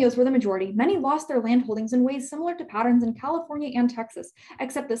Hispanos were the majority, many lost their land holdings in ways similar to patterns in California and Texas,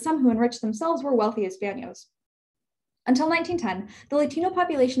 except that some who enriched themselves were wealthy Hispanos. Until 1910, the Latino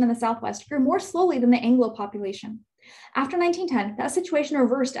population in the Southwest grew more slowly than the Anglo population. After 1910, that situation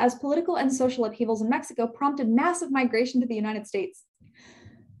reversed as political and social upheavals in Mexico prompted massive migration to the United States.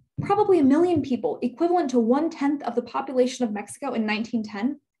 Probably 1 million people, equivalent to 1/10 of the population of Mexico in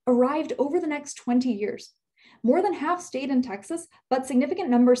 1910, arrived over the next 20 years. More than half stayed in Texas, but significant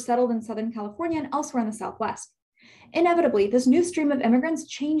numbers settled in Southern California and elsewhere in the Southwest. Inevitably, this new stream of immigrants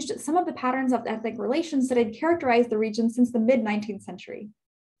changed some of the patterns of ethnic relations that had characterized the region since the mid-19th century.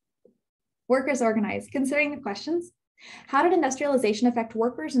 Workers organized, considering the questions: how did industrialization affect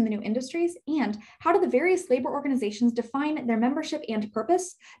workers in the new industries? And how do the various labor organizations define their membership and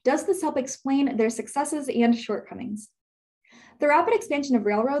purpose? Does this help explain their successes and shortcomings? The rapid expansion of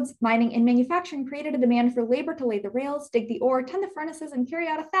railroads, mining, and manufacturing created a demand for labor to lay the rails, dig the ore, tend the furnaces, and carry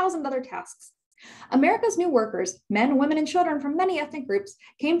out 1,000 other tasks. America's new workers, men, women, and children from many ethnic groups,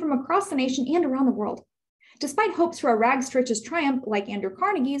 came from across the nation and around the world. Despite hopes for a rags to riches triumph like Andrew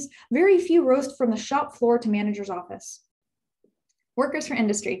Carnegie's, very few rose from the shop floor to manager's office. Workers for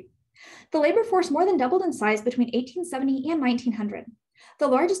industry. The labor force more than doubled in size between 1870 and 1900. The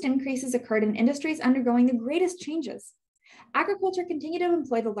largest increases occurred in industries undergoing the greatest changes. Agriculture continued to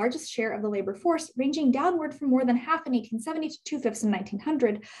employ the largest share of the labor force, ranging downward from more than half in 1870 to 2/5 in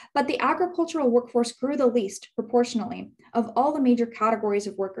 1900, but the agricultural workforce grew the least, proportionally, of all the major categories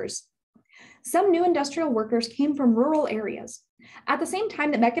of workers. Some new industrial workers came from rural areas. At the same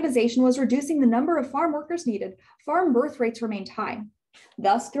time that mechanization was reducing the number of farm workers needed, farm birth rates remained high.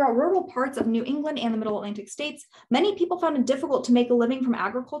 Thus, throughout rural parts of New England and the Middle Atlantic states, many people found it difficult to make a living from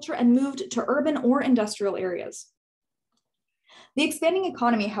agriculture and moved to urban or industrial areas. The expanding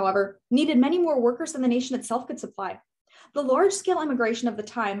economy, however, needed many more workers than the nation itself could supply. The large-scale immigration of the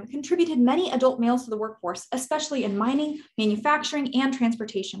time contributed many adult males to the workforce, especially in mining, manufacturing, and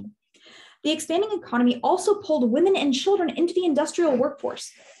transportation. The expanding economy also pulled women and children into the industrial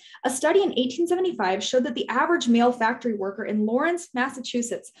workforce. A study in 1875 showed that the average male factory worker in Lawrence,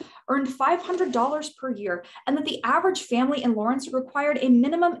 Massachusetts, earned $500 per year, and that the average family in Lawrence required a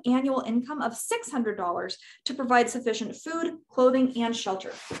minimum annual income of $600 to provide sufficient food, clothing, and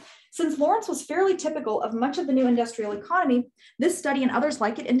shelter. Since Lawrence was fairly typical of much of the new industrial economy, this study and others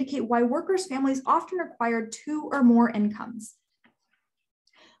like it indicate why workers' families often required 2 or more incomes.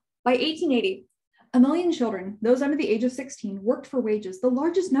 By 1880, 1 million children, those under the age of 16, worked for wages, the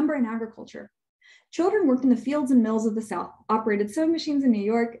largest number in agriculture. Children worked in the fields and mills of the South, operated sewing machines in New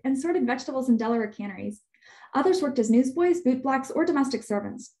York, and sorted vegetables in Delaware canneries. Others worked as newsboys, bootblacks, or domestic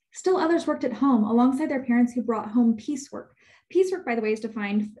servants. Still others worked at home alongside their parents who brought home piecework, Piecework, by the way, is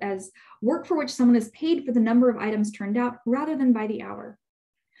defined as work for which someone is paid for the number of items turned out rather than by the hour.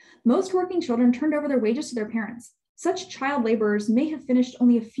 Most working children turned over their wages to their parents. Such child laborers may have finished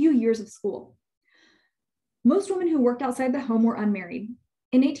only a few years of school. Most women who worked outside the home were unmarried.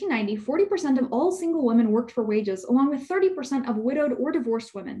 In 1890, 40% of all single women worked for wages, along with 30% of widowed or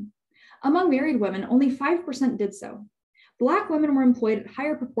divorced women. Among married women, only 5% did so. Black women were employed at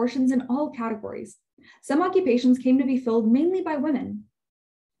higher proportions in all categories. Some occupations came to be filled mainly by women.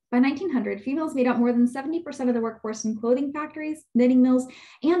 By 1900, females made up more than 70% of the workforce in clothing factories, knitting mills,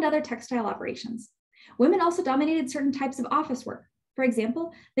 and other textile operations. Women also dominated certain types of office work. For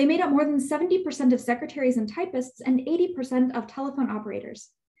example, they made up more than 70% of secretaries and typists and 80% of telephone operators.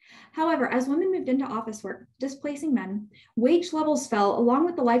 However, as women moved into office work, displacing men, wage levels fell along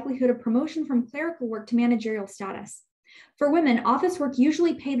with the likelihood of promotion from clerical work to managerial status. For women, office work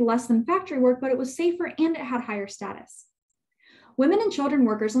usually paid less than factory work, but it was safer and it had higher status. Women and children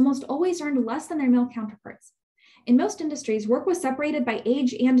workers almost always earned less than their male counterparts. In most industries, work was separated by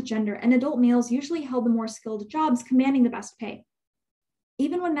age and gender, and adult males usually held the more skilled jobs, commanding the best pay.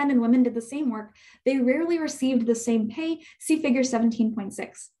 Even when men and women did the same work, they rarely received the same pay, see figure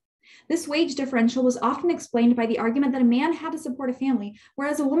 17.6. This wage differential was often explained by the argument that a man had to support a family,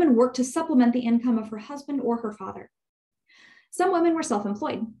 whereas a woman worked to supplement the income of her husband or her father. Some women were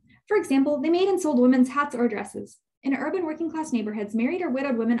self-employed. For example, they made and sold women's hats or dresses. In urban working class neighborhoods, married or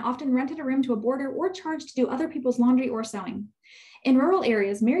widowed women often rented a room to a boarder or charged to do other people's laundry or sewing. In rural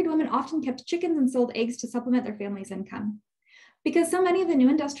areas, married women often kept chickens and sold eggs to supplement their family's income. Because so many of the new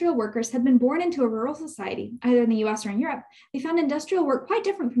industrial workers had been born into a rural society, either in the US or in Europe, they found industrial work quite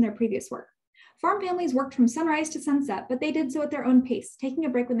different from their previous work. Farm families worked from sunrise to sunset, but they did so at their own pace, taking a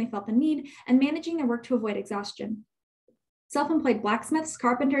break when they felt the need and managing their work to avoid exhaustion. Self-employed blacksmiths,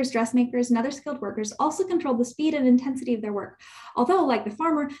 carpenters, dressmakers, and other skilled workers also controlled the speed and intensity of their work, although, like the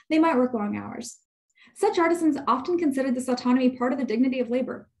farmer, they might work long hours. Such artisans often considered this autonomy part of the dignity of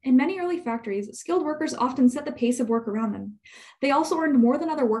labor. In many early factories, skilled workers often set the pace of work around them. They also earned more than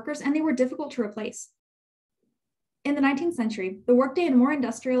other workers, and they were difficult to replace. In the 19th century, the workday in more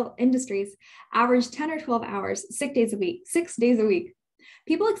industrial industries averaged 10 or 12 hours, 6 days a week.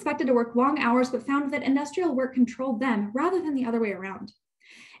 People expected to work long hours, but found that industrial work controlled them rather than the other way around.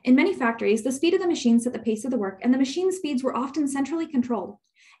 In many factories, the speed of the machines set the pace of the work, and the machine speeds were often centrally controlled.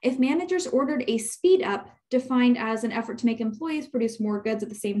 If managers ordered a speed up, defined as an effort to make employees produce more goods at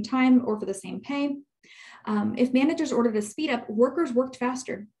the same time or for the same pay, if managers ordered a speed up, workers worked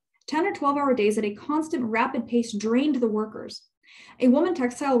faster. 10 or 12-hour days at a constant rapid pace drained the workers. A woman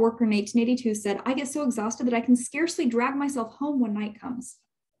textile worker in 1882 said, "I get so exhausted that I can scarcely drag myself home when night comes."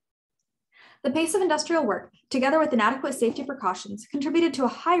 The pace of industrial work, together with inadequate safety precautions, contributed to a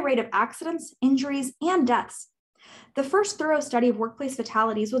high rate of accidents, injuries, and deaths. The first thorough study of workplace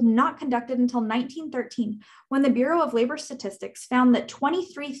fatalities was not conducted until 1913, when the Bureau of Labor Statistics found that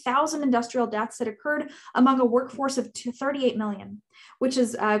 23,000 industrial deaths had occurred among a workforce of 38 million, which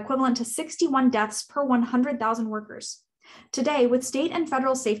is equivalent to 61 deaths per 100,000 workers. Today, with state and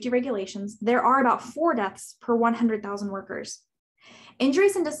federal safety regulations, there are about 4 deaths per 100,000 workers.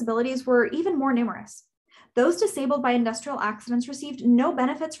 Injuries and disabilities were even more numerous. Those disabled by industrial accidents received no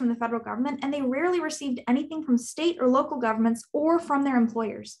benefits from the federal government, and they rarely received anything from state or local governments or from their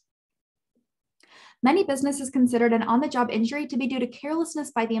employers. Many businesses considered an on-the-job injury to be due to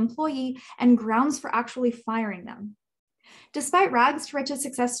carelessness by the employee and grounds for actually firing them. Despite rags to riches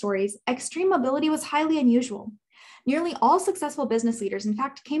success stories, extreme mobility was highly unusual. Nearly all successful business leaders, in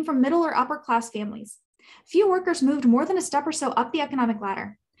fact, came from middle or upper class families. Few workers moved more than a step or so up the economic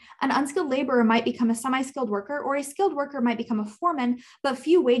ladder. An unskilled laborer might become a semi-skilled worker, or a skilled worker might become a foreman, but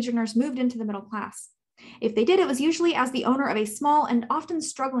few wage earners moved into the middle class. If they did, it was usually as the owner of a small and often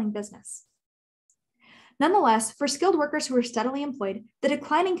struggling business. Nonetheless, for skilled workers who were steadily employed, the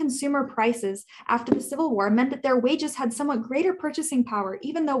decline in consumer prices after the Civil War meant that their wages had somewhat greater purchasing power,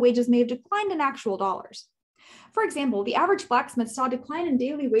 even though wages may have declined in actual dollars. For example, the average blacksmith saw a decline in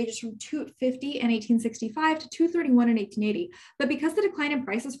daily wages from $2.50 in 1865 to $2.31 in 1880. But because the decline in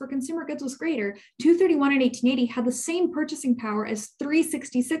prices for consumer goods was greater, $2.31 in 1880 had the same purchasing power as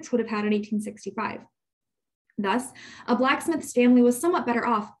 $3.66 would have had in 1865. Thus, a blacksmith's family was somewhat better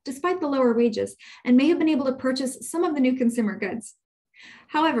off, despite the lower wages, and may have been able to purchase some of the new consumer goods.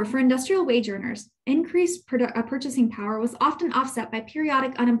 However, for industrial wage earners, increased purchasing power was often offset by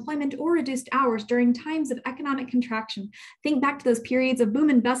periodic unemployment or reduced hours during times of economic contraction. Think back to those periods of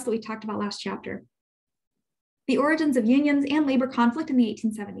boom and bust that we talked about last chapter. The origins of unions and labor conflict in the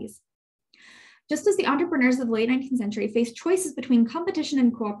 1870s. Just as the entrepreneurs of the late 19th century faced choices between competition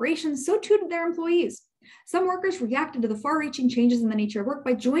and cooperation, so too did their employees. Some workers reacted to the far-reaching changes in the nature of work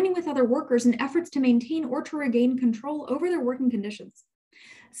by joining with other workers in efforts to maintain or to regain control over their working conditions.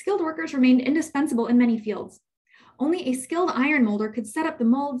 Skilled workers remained indispensable in many fields. Only a skilled iron molder could set up the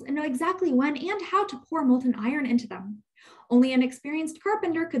molds and know exactly when and how to pour molten iron into them. Only an experienced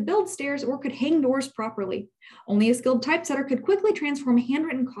carpenter could build stairs or could hang doors properly. Only a skilled typesetter could quickly transform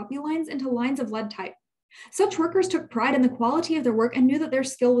handwritten copy lines into lines of lead type. Such workers took pride in the quality of their work and knew that their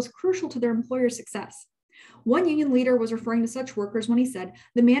skill was crucial to their employer's success. One union leader was referring to such workers when he said,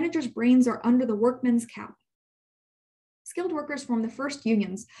 "The manager's brains are under the workman's cap." Skilled workers formed the first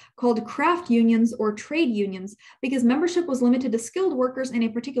unions, called craft unions or trade unions, because membership was limited to skilled workers in a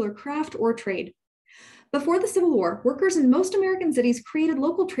particular craft or trade. Before the Civil War, workers in most American cities created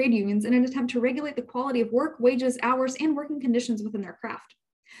local trade unions in an attempt to regulate the quality of work, wages, hours, and working conditions within their craft.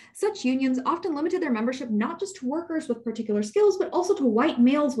 Such unions often limited their membership not just to workers with particular skills, but also to white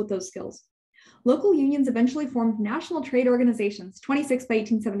males with those skills. Local unions eventually formed national trade organizations, 26 by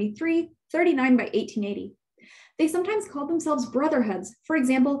 1873, 39 by 1880. They sometimes called themselves brotherhoods. For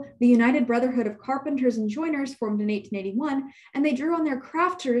example, the United Brotherhood of Carpenters and Joiners formed in 1881, and they drew on their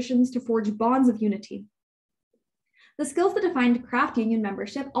craft traditions to forge bonds of unity. The skills that defined craft union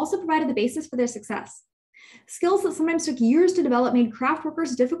membership also provided the basis for their success. Skills that sometimes took years to develop made craft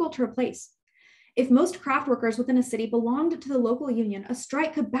workers difficult to replace. If most craft workers within a city belonged to the local union, a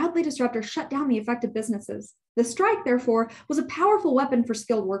strike could badly disrupt or shut down the affected businesses. The strike, therefore, was a powerful weapon for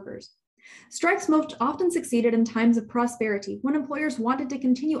skilled workers. Strikes most often succeeded in times of prosperity, when employers wanted to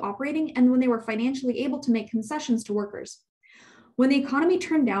continue operating and when they were financially able to make concessions to workers. When the economy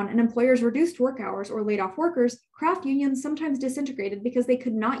turned down and employers reduced work hours or laid off workers, craft unions sometimes disintegrated because they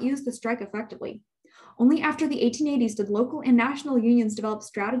could not use the strike effectively. Only after the 1880s did local and national unions develop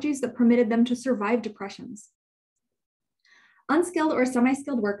strategies that permitted them to survive depressions. Unskilled or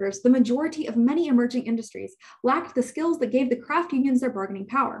semi-skilled workers, the majority of many emerging industries, lacked the skills that gave the craft unions their bargaining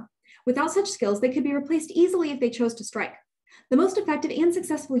power. Without such skills, they could be replaced easily if they chose to strike. The most effective and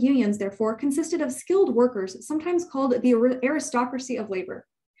successful unions, therefore, consisted of skilled workers, sometimes called the aristocracy of labor.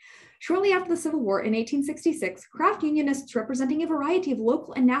 Shortly after the Civil War in 1866, craft unionists representing a variety of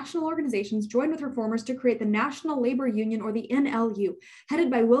local and national organizations joined with reformers to create the National Labor Union, or the NLU, headed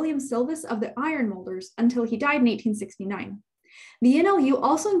by William Silvis of the Iron Molders until he died in 1869. The NLU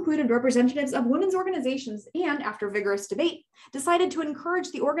also included representatives of women's organizations and, after vigorous debate, decided to encourage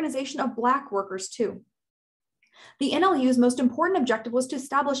the organization of Black workers too. The NLU's most important objective was to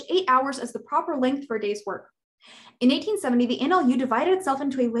establish 8 hours as the proper length for a day's work. In 1870, the NLU divided itself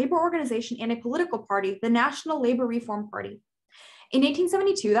into a labor organization and a political party, the National Labor Reform Party. In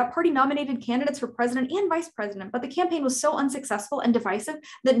 1872, that party nominated candidates for president and vice president, but the campaign was so unsuccessful and divisive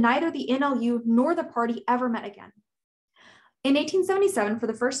that neither the NLU nor the party ever met again. In 1877, for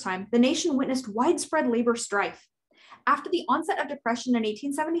the first time, the nation witnessed widespread labor strife. After the onset of depression in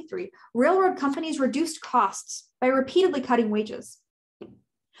 1873, railroad companies reduced costs by repeatedly cutting wages.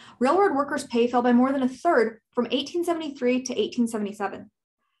 Railroad workers' pay fell by more than a third from 1873 to 1877.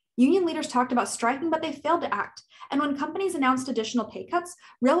 Union leaders talked about striking, but they failed to act. And when companies announced additional pay cuts,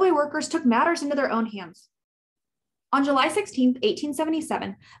 railway workers took matters into their own hands. On July 16,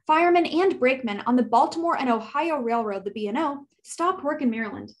 1877, firemen and brakemen on the Baltimore and Ohio Railroad, the B&O, stopped work in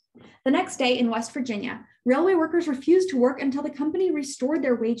Maryland. The next day in West Virginia, railway workers refused to work until the company restored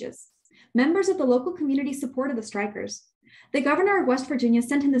their wages. Members of the local community supported the strikers. The governor of West Virginia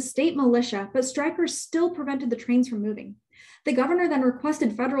sent in the state militia, but strikers still prevented the trains from moving. The governor then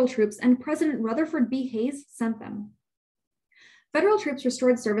requested federal troops, and President Rutherford B. Hayes sent them. Federal troops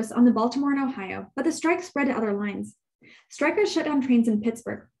restored service on the Baltimore and Ohio, but the strike spread to other lines. Strikers shut down trains in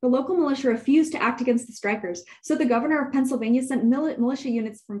Pittsburgh. The local militia refused to act against the strikers, so the governor of Pennsylvania sent militia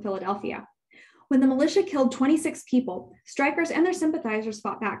units from Philadelphia. When the militia killed 26 people, strikers and their sympathizers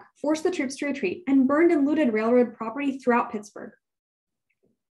fought back, forced the troops to retreat, and burned and looted railroad property throughout Pittsburgh.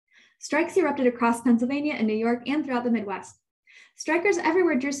 Strikes erupted across Pennsylvania and New York and throughout the Midwest. Strikers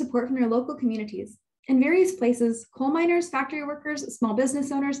everywhere drew support from their local communities. In various places, coal miners, factory workers, small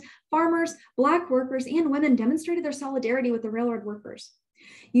business owners, farmers, Black workers, and women demonstrated their solidarity with the railroad workers.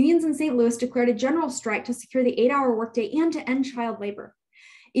 Unions in St. Louis declared a general strike to secure the 8-hour workday and to end child labor.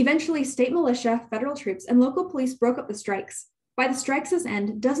 Eventually, state militia, federal troops, and local police broke up the strikes. By the strikes'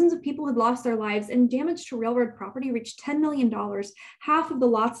 end, dozens of people had lost their lives, and damage to railroad property reached $10 million, half of the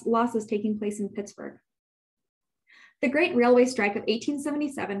losses taking place in Pittsburgh. The Great Railway Strike of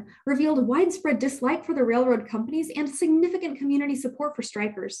 1877 revealed widespread dislike for the railroad companies and significant community support for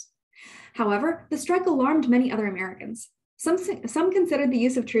strikers. However, the strike alarmed many other Americans. Some considered the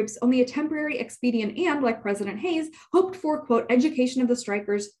use of troops only a temporary expedient and, like President Hayes, hoped for, quote, education of the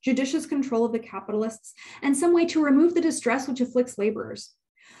strikers, judicious control of the capitalists, and some way to remove the distress which afflicts laborers.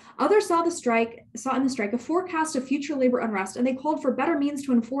 Others saw in the strike a forecast of future labor unrest, and they called for better means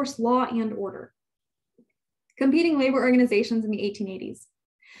to enforce law and order. Competing labor organizations in the 1880s.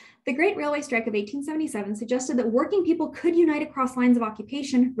 The Great Railway Strike of 1877 suggested that working people could unite across lines of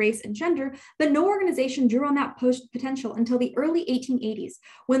occupation, race, and gender, but no organization drew on that potential until the early 1880s,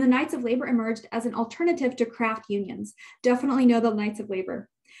 when the Knights of Labor emerged as an alternative to craft unions. Definitely know the Knights of Labor.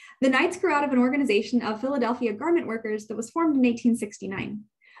 The Knights grew out of an organization of Philadelphia garment workers that was formed in 1869.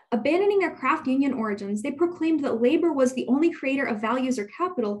 Abandoning their craft union origins, they proclaimed that labor was the only creator of values or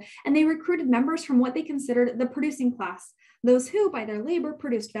capital, and they recruited members from what they considered the producing class, those who, by their labor,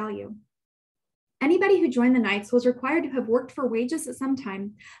 produced value. Anybody who joined the Knights was required to have worked for wages at some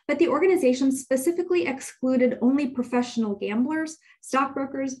time, but the organization specifically excluded only professional gamblers,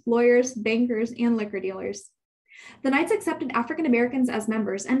 stockbrokers, lawyers, bankers, and liquor dealers. The Knights accepted African Americans as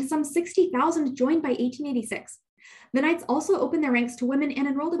members, and some 60,000 joined by 1886. The Knights also opened their ranks to women and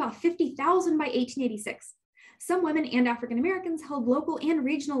enrolled about 50,000 by 1886. Some women and African Americans held local and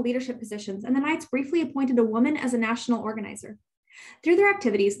regional leadership positions, and the Knights briefly appointed a woman as a national organizer. Through their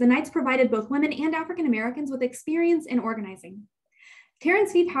activities, the Knights provided both women and African Americans with experience in organizing.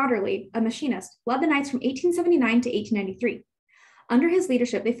 Terence V. Powderly, a machinist, led the Knights from 1879 to 1893. Under his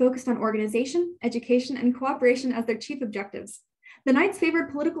leadership, they focused on organization, education, and cooperation as their chief objectives. The Knights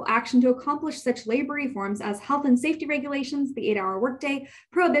favored political action to accomplish such labor reforms as health and safety regulations, the 8-hour workday,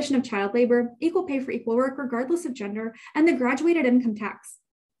 prohibition of child labor, equal pay for equal work regardless of gender, and the graduated income tax.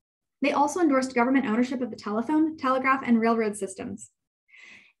 They also endorsed government ownership of the telephone, telegraph, and railroad systems.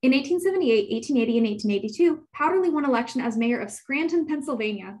 In 1878, 1880, and 1882, Powderly won election as mayor of Scranton,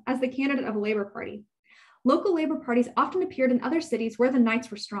 Pennsylvania, as the candidate of a Labor Party. Local labor parties often appeared in other cities where the Knights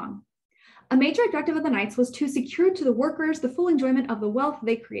were strong. A major objective of the Knights was to secure to the workers the full enjoyment of the wealth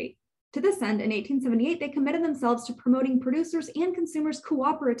they create. To this end, in 1878, they committed themselves to promoting producers and consumers'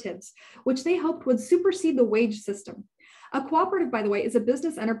 cooperatives, which they hoped would supersede the wage system. A cooperative, by the way, is a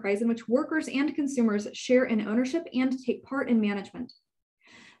business enterprise in which workers and consumers share in ownership and take part in management.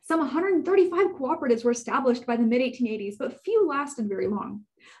 Some 135 cooperatives were established by the mid-1880s, but few lasted very long.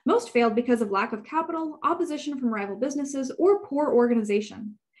 Most failed because of lack of capital, opposition from rival businesses, or poor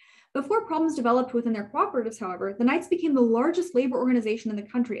organization. Before problems developed within their cooperatives, however, the Knights became the largest labor organization in the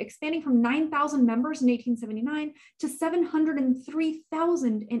country, expanding from 9,000 members in 1879 to 703,000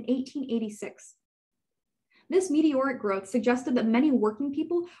 in 1886. This meteoric growth suggested that many working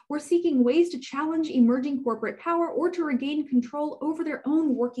people were seeking ways to challenge emerging corporate power or to regain control over their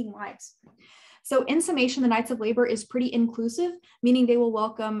own working lives. So in summation, the Knights of Labor is pretty inclusive, meaning they will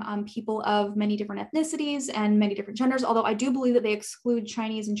welcome people of many different ethnicities and many different genders, although I do believe that they exclude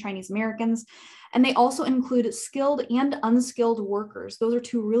Chinese and Chinese Americans. And they also include skilled and unskilled workers. Those are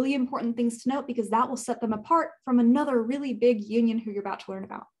two really important things to note because that will set them apart from another really big union who you're about to learn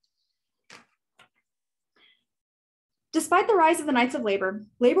about. Despite the rise of the Knights of Labor,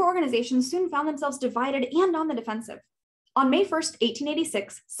 labor organizations soon found themselves divided and on the defensive. On May 1st,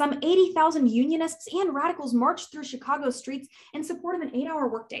 1886, some 80,000 Unionists and radicals marched through Chicago's streets in support of an 8-hour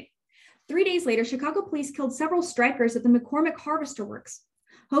workday. 3 days later, Chicago police killed several strikers at the McCormick Harvester Works.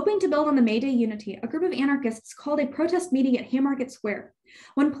 Hoping to build on the May Day unity, a group of anarchists called a protest meeting at Haymarket Square.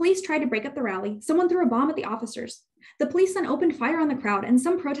 When police tried to break up the rally, someone threw a bomb at the officers. The police then opened fire on the crowd, and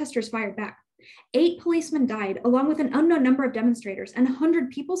some protesters fired back. 8 policemen died, along with an unknown number of demonstrators, and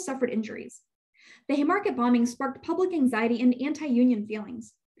 100 people suffered injuries. The Haymarket bombing sparked public anxiety and anti-union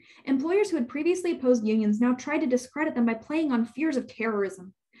feelings. Employers who had previously opposed unions now tried to discredit them by playing on fears of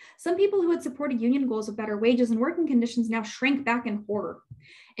terrorism. Some people who had supported union goals of better wages and working conditions now shrank back in horror.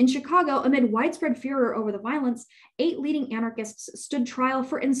 In Chicago, amid widespread furor over the violence, 8 leading anarchists stood trial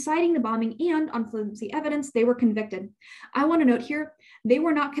for inciting the bombing, and on flimsy evidence, they were convicted. I want to note here, they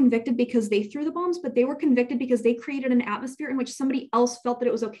were not convicted because they threw the bombs, but they were convicted because they created an atmosphere in which somebody else felt that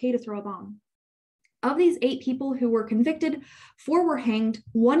it was okay to throw a bomb. Of these 8 people who were convicted, 4 were hanged,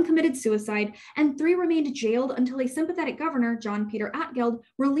 1 committed suicide, and 3 remained jailed until a sympathetic governor, John Peter Atgeld,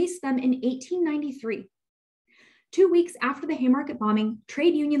 released them in 1893. 2 weeks after the Haymarket bombing,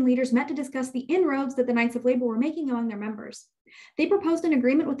 trade union leaders met to discuss the inroads that the Knights of Labor were making among their members. They proposed an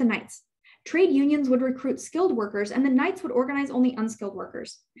agreement with the Knights. Trade unions would recruit skilled workers, and the Knights would organize only unskilled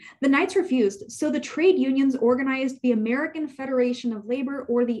workers. The Knights refused, so the trade unions organized the American Federation of Labor,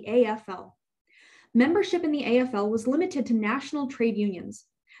 or the AFL. Membership in the AFL was limited to national trade unions.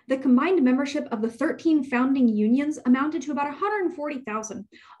 The combined membership of the 13 founding unions amounted to about 140,000,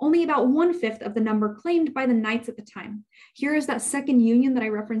 only about 1/5 of the number claimed by the Knights at the time. Here is that second union that I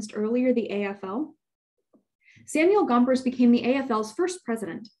referenced earlier, the AFL. Samuel Gompers became the AFL's first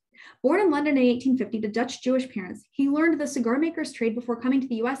president. Born in London in 1850 to Dutch Jewish parents, he learned the cigar maker's trade before coming to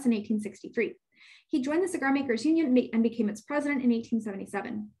the US in 1863. He joined the Cigar Makers Union and became its president in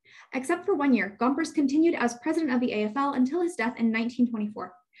 1877. Except for 1 year, Gompers continued as president of the AFL until his death in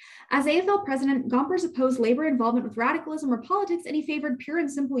 1924. As AFL president, Gompers opposed labor involvement with radicalism or politics, and he favored pure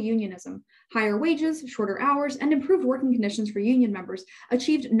and simple unionism. Higher wages, shorter hours, and improved working conditions for union members,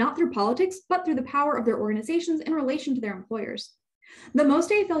 achieved not through politics, but through the power of their organizations in relation to their employers. Though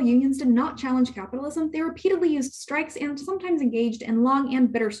most AFL unions did not challenge capitalism, they repeatedly used strikes and sometimes engaged in long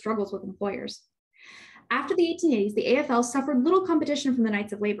and bitter struggles with employers. After the 1880s, the AFL suffered little competition from the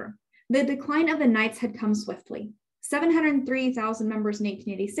Knights of Labor. The decline of the Knights had come swiftly. 703,000 members in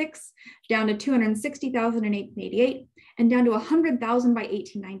 1886, down to 260,000 in 1888, and down to 100,000 by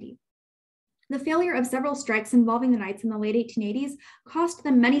 1890. The failure of several strikes involving the Knights in the late 1880s cost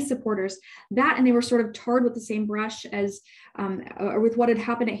them many supporters. That, and they were sort of tarred with the same brush as, or with what had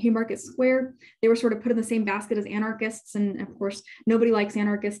happened at Haymarket Square. They were sort of put in the same basket as anarchists, and of course, nobody likes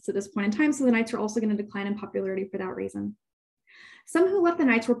anarchists at this point in time, so the Knights are also going to decline in popularity for that reason. Some who left the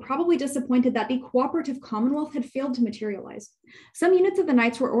Knights were probably disappointed that the cooperative Commonwealth had failed to materialize. Some units of the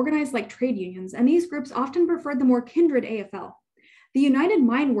Knights were organized like trade unions, and these groups often preferred the more kindred AFL. The United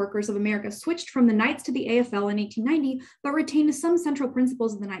Mine Workers of America switched from the Knights to the AFL in 1890, but retained some central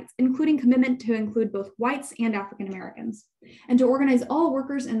principles of the Knights, including commitment to include both whites and African Americans, and to organize all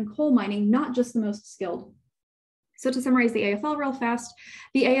workers in coal mining, not just the most skilled. So to summarize the AFL real fast,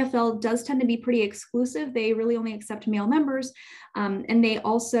 the AFL does tend to be pretty exclusive. They really only accept male members, and they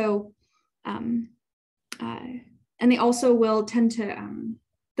also will tend to,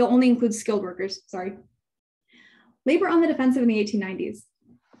 they'll only include skilled workers, sorry. Labor on the defensive in the 1890s.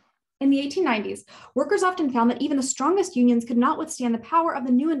 In the 1890s, workers often found that even the strongest unions could not withstand the power of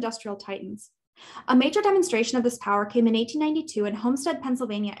the new industrial titans. A major demonstration of this power came in 1892 in Homestead,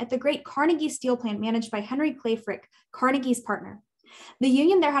 Pennsylvania, at the great Carnegie Steel plant managed by Henry Clay Frick, Carnegie's partner. The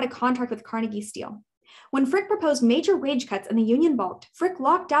union there had a contract with Carnegie Steel. When Frick proposed major wage cuts and the union balked, Frick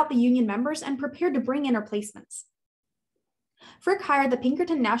locked out the union members and prepared to bring in replacements. Frick hired the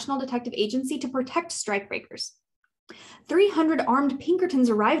Pinkerton National Detective Agency to protect strikebreakers. 300 armed Pinkertons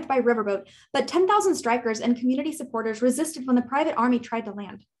arrived by riverboat, but 10,000 strikers and community supporters resisted when the private army tried to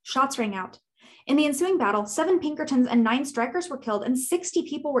land. Shots rang out. In the ensuing battle, 7 Pinkertons and 9 strikers were killed and 60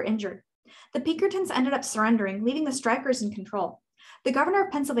 people were injured. The Pinkertons ended up surrendering, leaving the strikers in control. The governor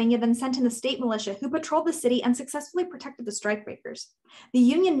of Pennsylvania then sent in the state militia, who patrolled the city and successfully protected the strikebreakers. The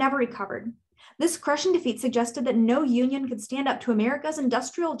Union never recovered. This crushing defeat suggested that no union could stand up to America's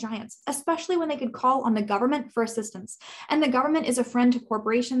industrial giants, especially when they could call on the government for assistance. And the government is a friend to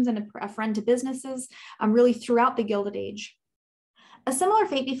corporations and a friend to businesses, really throughout the Gilded Age. A similar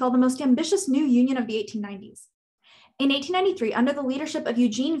fate befell the most ambitious new union of the 1890s. In 1893, under the leadership of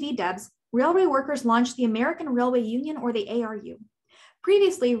Eugene V. Debs, railway workers launched the American Railway Union, or the ARU.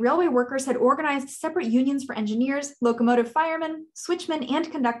 Previously, railway workers had organized separate unions for engineers, locomotive firemen, switchmen,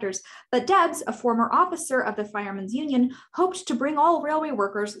 and conductors, but Debs, a former officer of the Firemen's Union, hoped to bring all railway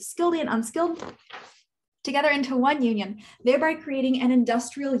workers, skilled and unskilled, together into one union, thereby creating an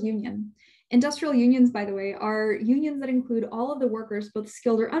industrial union. Industrial unions, by the way, are unions that include all of the workers, both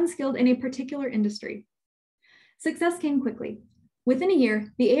skilled or unskilled, in a particular industry. Success came quickly. Within a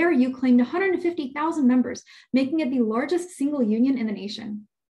year, the ARU claimed 150,000 members, making it the largest single union in the nation.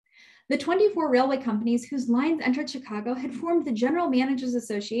 The 24 railway companies whose lines entered Chicago had formed the General Managers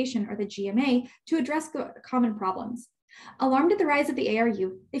Association, or the GMA, to address common problems. Alarmed at the rise of the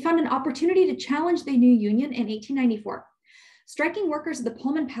ARU, they found an opportunity to challenge the new union in 1894. Striking workers at the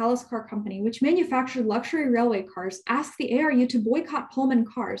Pullman Palace Car Company, which manufactured luxury railway cars, asked the ARU to boycott Pullman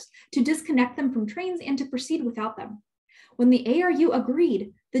cars, to disconnect them from trains, and to proceed without them. When the ARU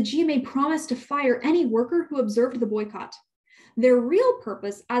agreed, the GMA promised to fire any worker who observed the boycott. Their real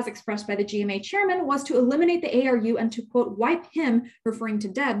purpose, as expressed by the GMA chairman, was to eliminate the ARU and to, quote, wipe him, referring to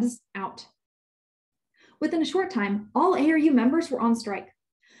Debs, out. Within a short time, all ARU members were on strike.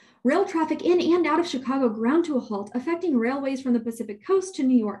 Rail traffic in and out of Chicago ground to a halt, affecting railways from the Pacific Coast to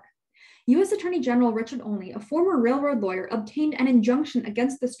New York. U.S. Attorney General Richard Olney, a former railroad lawyer, obtained an injunction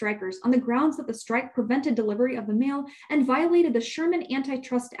against the strikers on the grounds that the strike prevented delivery of the mail and violated the Sherman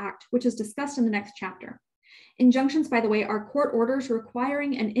Antitrust Act, which is discussed in the next chapter. Injunctions, by the way, are court orders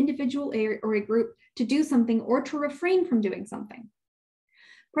requiring an individual or a group to do something or to refrain from doing something.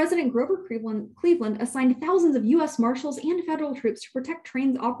 President Grover Cleveland assigned thousands of U.S. Marshals and federal troops to protect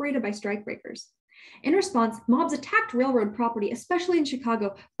trains operated by strikebreakers. In response, mobs attacked railroad property, especially in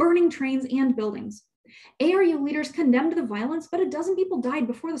Chicago, burning trains and buildings. ARU leaders condemned the violence, but a dozen people died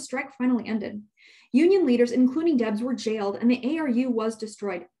before the strike finally ended. Union leaders, including Debs, were jailed, and the ARU was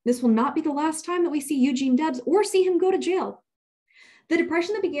destroyed. This will not be the last time that we see Eugene Debs or see him go to jail. The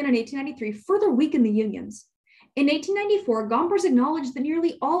depression that began in 1893 further weakened the unions. In 1894, Gompers acknowledged that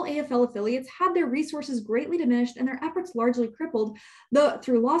nearly all AFL affiliates had their resources greatly diminished and their efforts largely crippled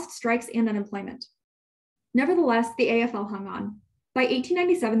through lost strikes and unemployment. Nevertheless, the AFL hung on. By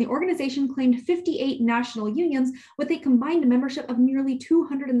 1897, the organization claimed 58 national unions with a combined membership of nearly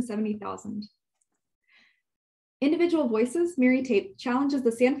 270,000. Individual Voices, Mary Tate, challenges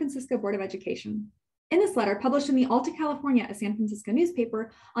the San Francisco Board of Education. In this letter, published in the Alta California, a San Francisco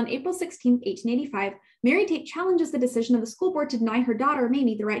newspaper, on April 16, 1885, Mary Tate challenges the decision of the school board to deny her daughter,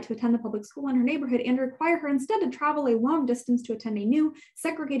 Mamie, the right to attend the public school in her neighborhood and to require her instead to travel a long distance to attend a new,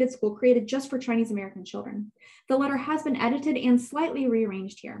 segregated school created just for Chinese American children. The letter has been edited and slightly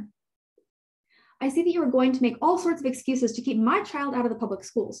rearranged here. I see that you are going to make all sorts of excuses to keep my child out of the public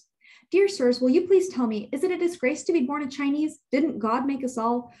schools. Dear sirs, will you please tell me, is it a disgrace to be born a Chinese? Didn't God make us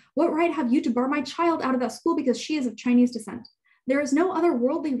all? What right have you to bar my child out of that school because she is of Chinese descent? There is no other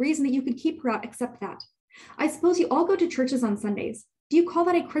worldly reason that you could keep her out except that. I suppose you all go to churches on Sundays. Do you call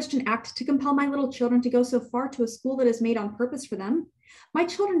that a Christian act to compel my little children to go so far to a school that is made on purpose for them? My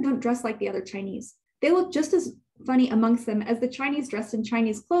children don't dress like the other Chinese. They look just as funny amongst them as the Chinese dressed in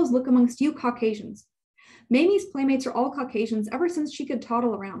Chinese clothes look amongst you Caucasians. Mamie's playmates are all Caucasians ever since she could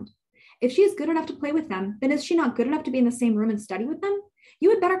toddle around. If she is good enough to play with them, then is she not good enough to be in the same room and study with them? You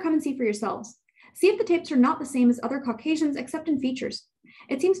had better come and see for yourselves. See if the tapes are not the same as other Caucasians except in features.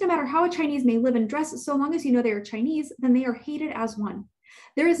 It seems no matter how a Chinese may live and dress, so long as you know they are Chinese, then they are hated as one.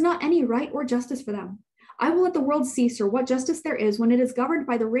 There is not any right or justice for them. I will let the world see, sir, what justice there is when it is governed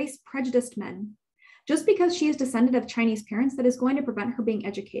by the race-prejudiced men. Just because she is descended of Chinese parents, that is going to prevent her being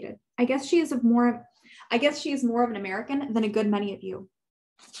educated. I guess she is more of an American than a good many of you.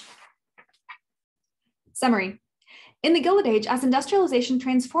 Summary. In the Gilded Age, as industrialization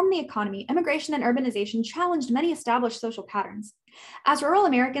transformed the economy, immigration and urbanization challenged many established social patterns. As rural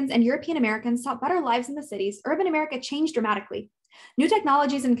Americans and European Americans sought better lives in the cities, urban America changed dramatically. New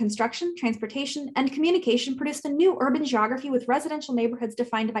technologies in construction, transportation, and communication produced a new urban geography with residential neighborhoods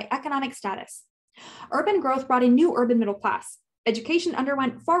defined by economic status. Urban growth brought a new urban middle class. Education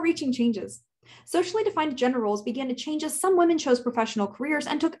underwent far-reaching changes. Socially defined gender roles began to change as some women chose professional careers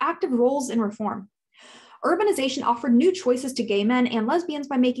and took active roles in reform. Urbanization offered new choices to gay men and lesbians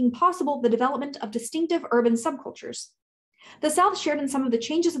by making possible the development of distinctive urban subcultures. The South shared in some of the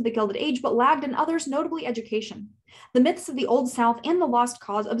changes of the Gilded Age, but lagged in others, notably education. The myths of the Old South and the Lost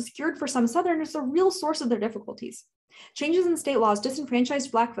Cause obscured for some Southerners the real source of their difficulties. Changes in state laws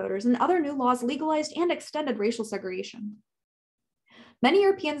disenfranchised Black voters, and other new laws legalized and extended racial segregation. Many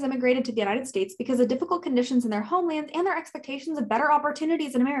Europeans immigrated to the United States because of difficult conditions in their homelands and their expectations of better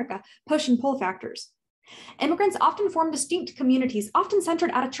opportunities in America, push and pull factors. Immigrants often formed distinct communities, often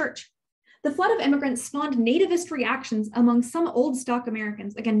centered at a church. The flood of immigrants spawned nativist reactions among some old stock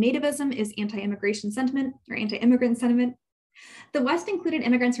Americans. Again, nativism is anti-immigration sentiment or anti-immigrant sentiment. The West included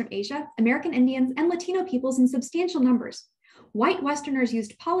immigrants from Asia, American Indians, and Latino peoples in substantial numbers. White Westerners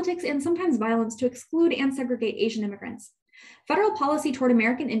used politics and sometimes violence to exclude and segregate Asian immigrants. Federal policy toward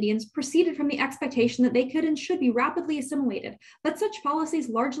American Indians proceeded from the expectation that they could and should be rapidly assimilated, but such policies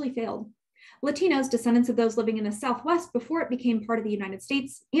largely failed. Latinos, descendants of those living in the Southwest before it became part of the United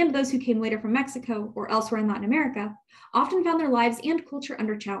States, and those who came later from Mexico or elsewhere in Latin America, often found their lives and culture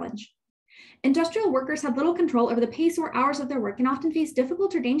under challenge. Industrial workers had little control over the pace or hours of their work and often faced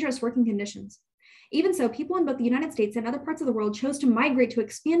difficult or dangerous working conditions. Even so, people in both the United States and other parts of the world chose to migrate to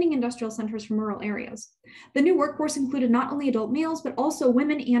expanding industrial centers from rural areas. The new workforce included not only adult males, but also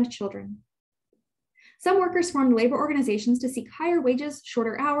women and children. Some workers formed labor organizations to seek higher wages,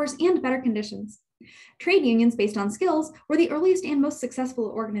 shorter hours, and better conditions. Trade unions based on skills were the earliest and most successful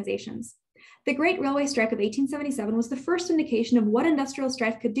organizations. The Great Railway Strike of 1877 was the first indication of what industrial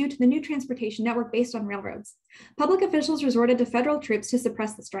strife could do to the new transportation network based on railroads. Public officials resorted to federal troops to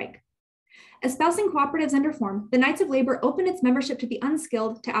suppress the strike. Espousing cooperatives and reform, the Knights of Labor opened its membership to the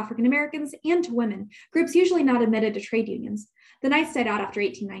unskilled, to African Americans, and to women, groups usually not admitted to trade unions. The Knights died out after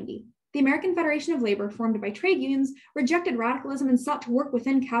 1890. The American Federation of Labor, formed by trade unions, rejected radicalism and sought to work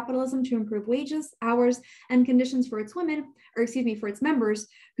within capitalism to improve wages, hours, and conditions for its for its members,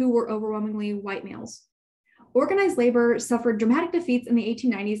 who were overwhelmingly white males. Organized labor suffered dramatic defeats in the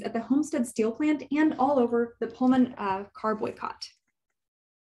 1890s at the Homestead Steel Plant and all over the Pullman car boycott.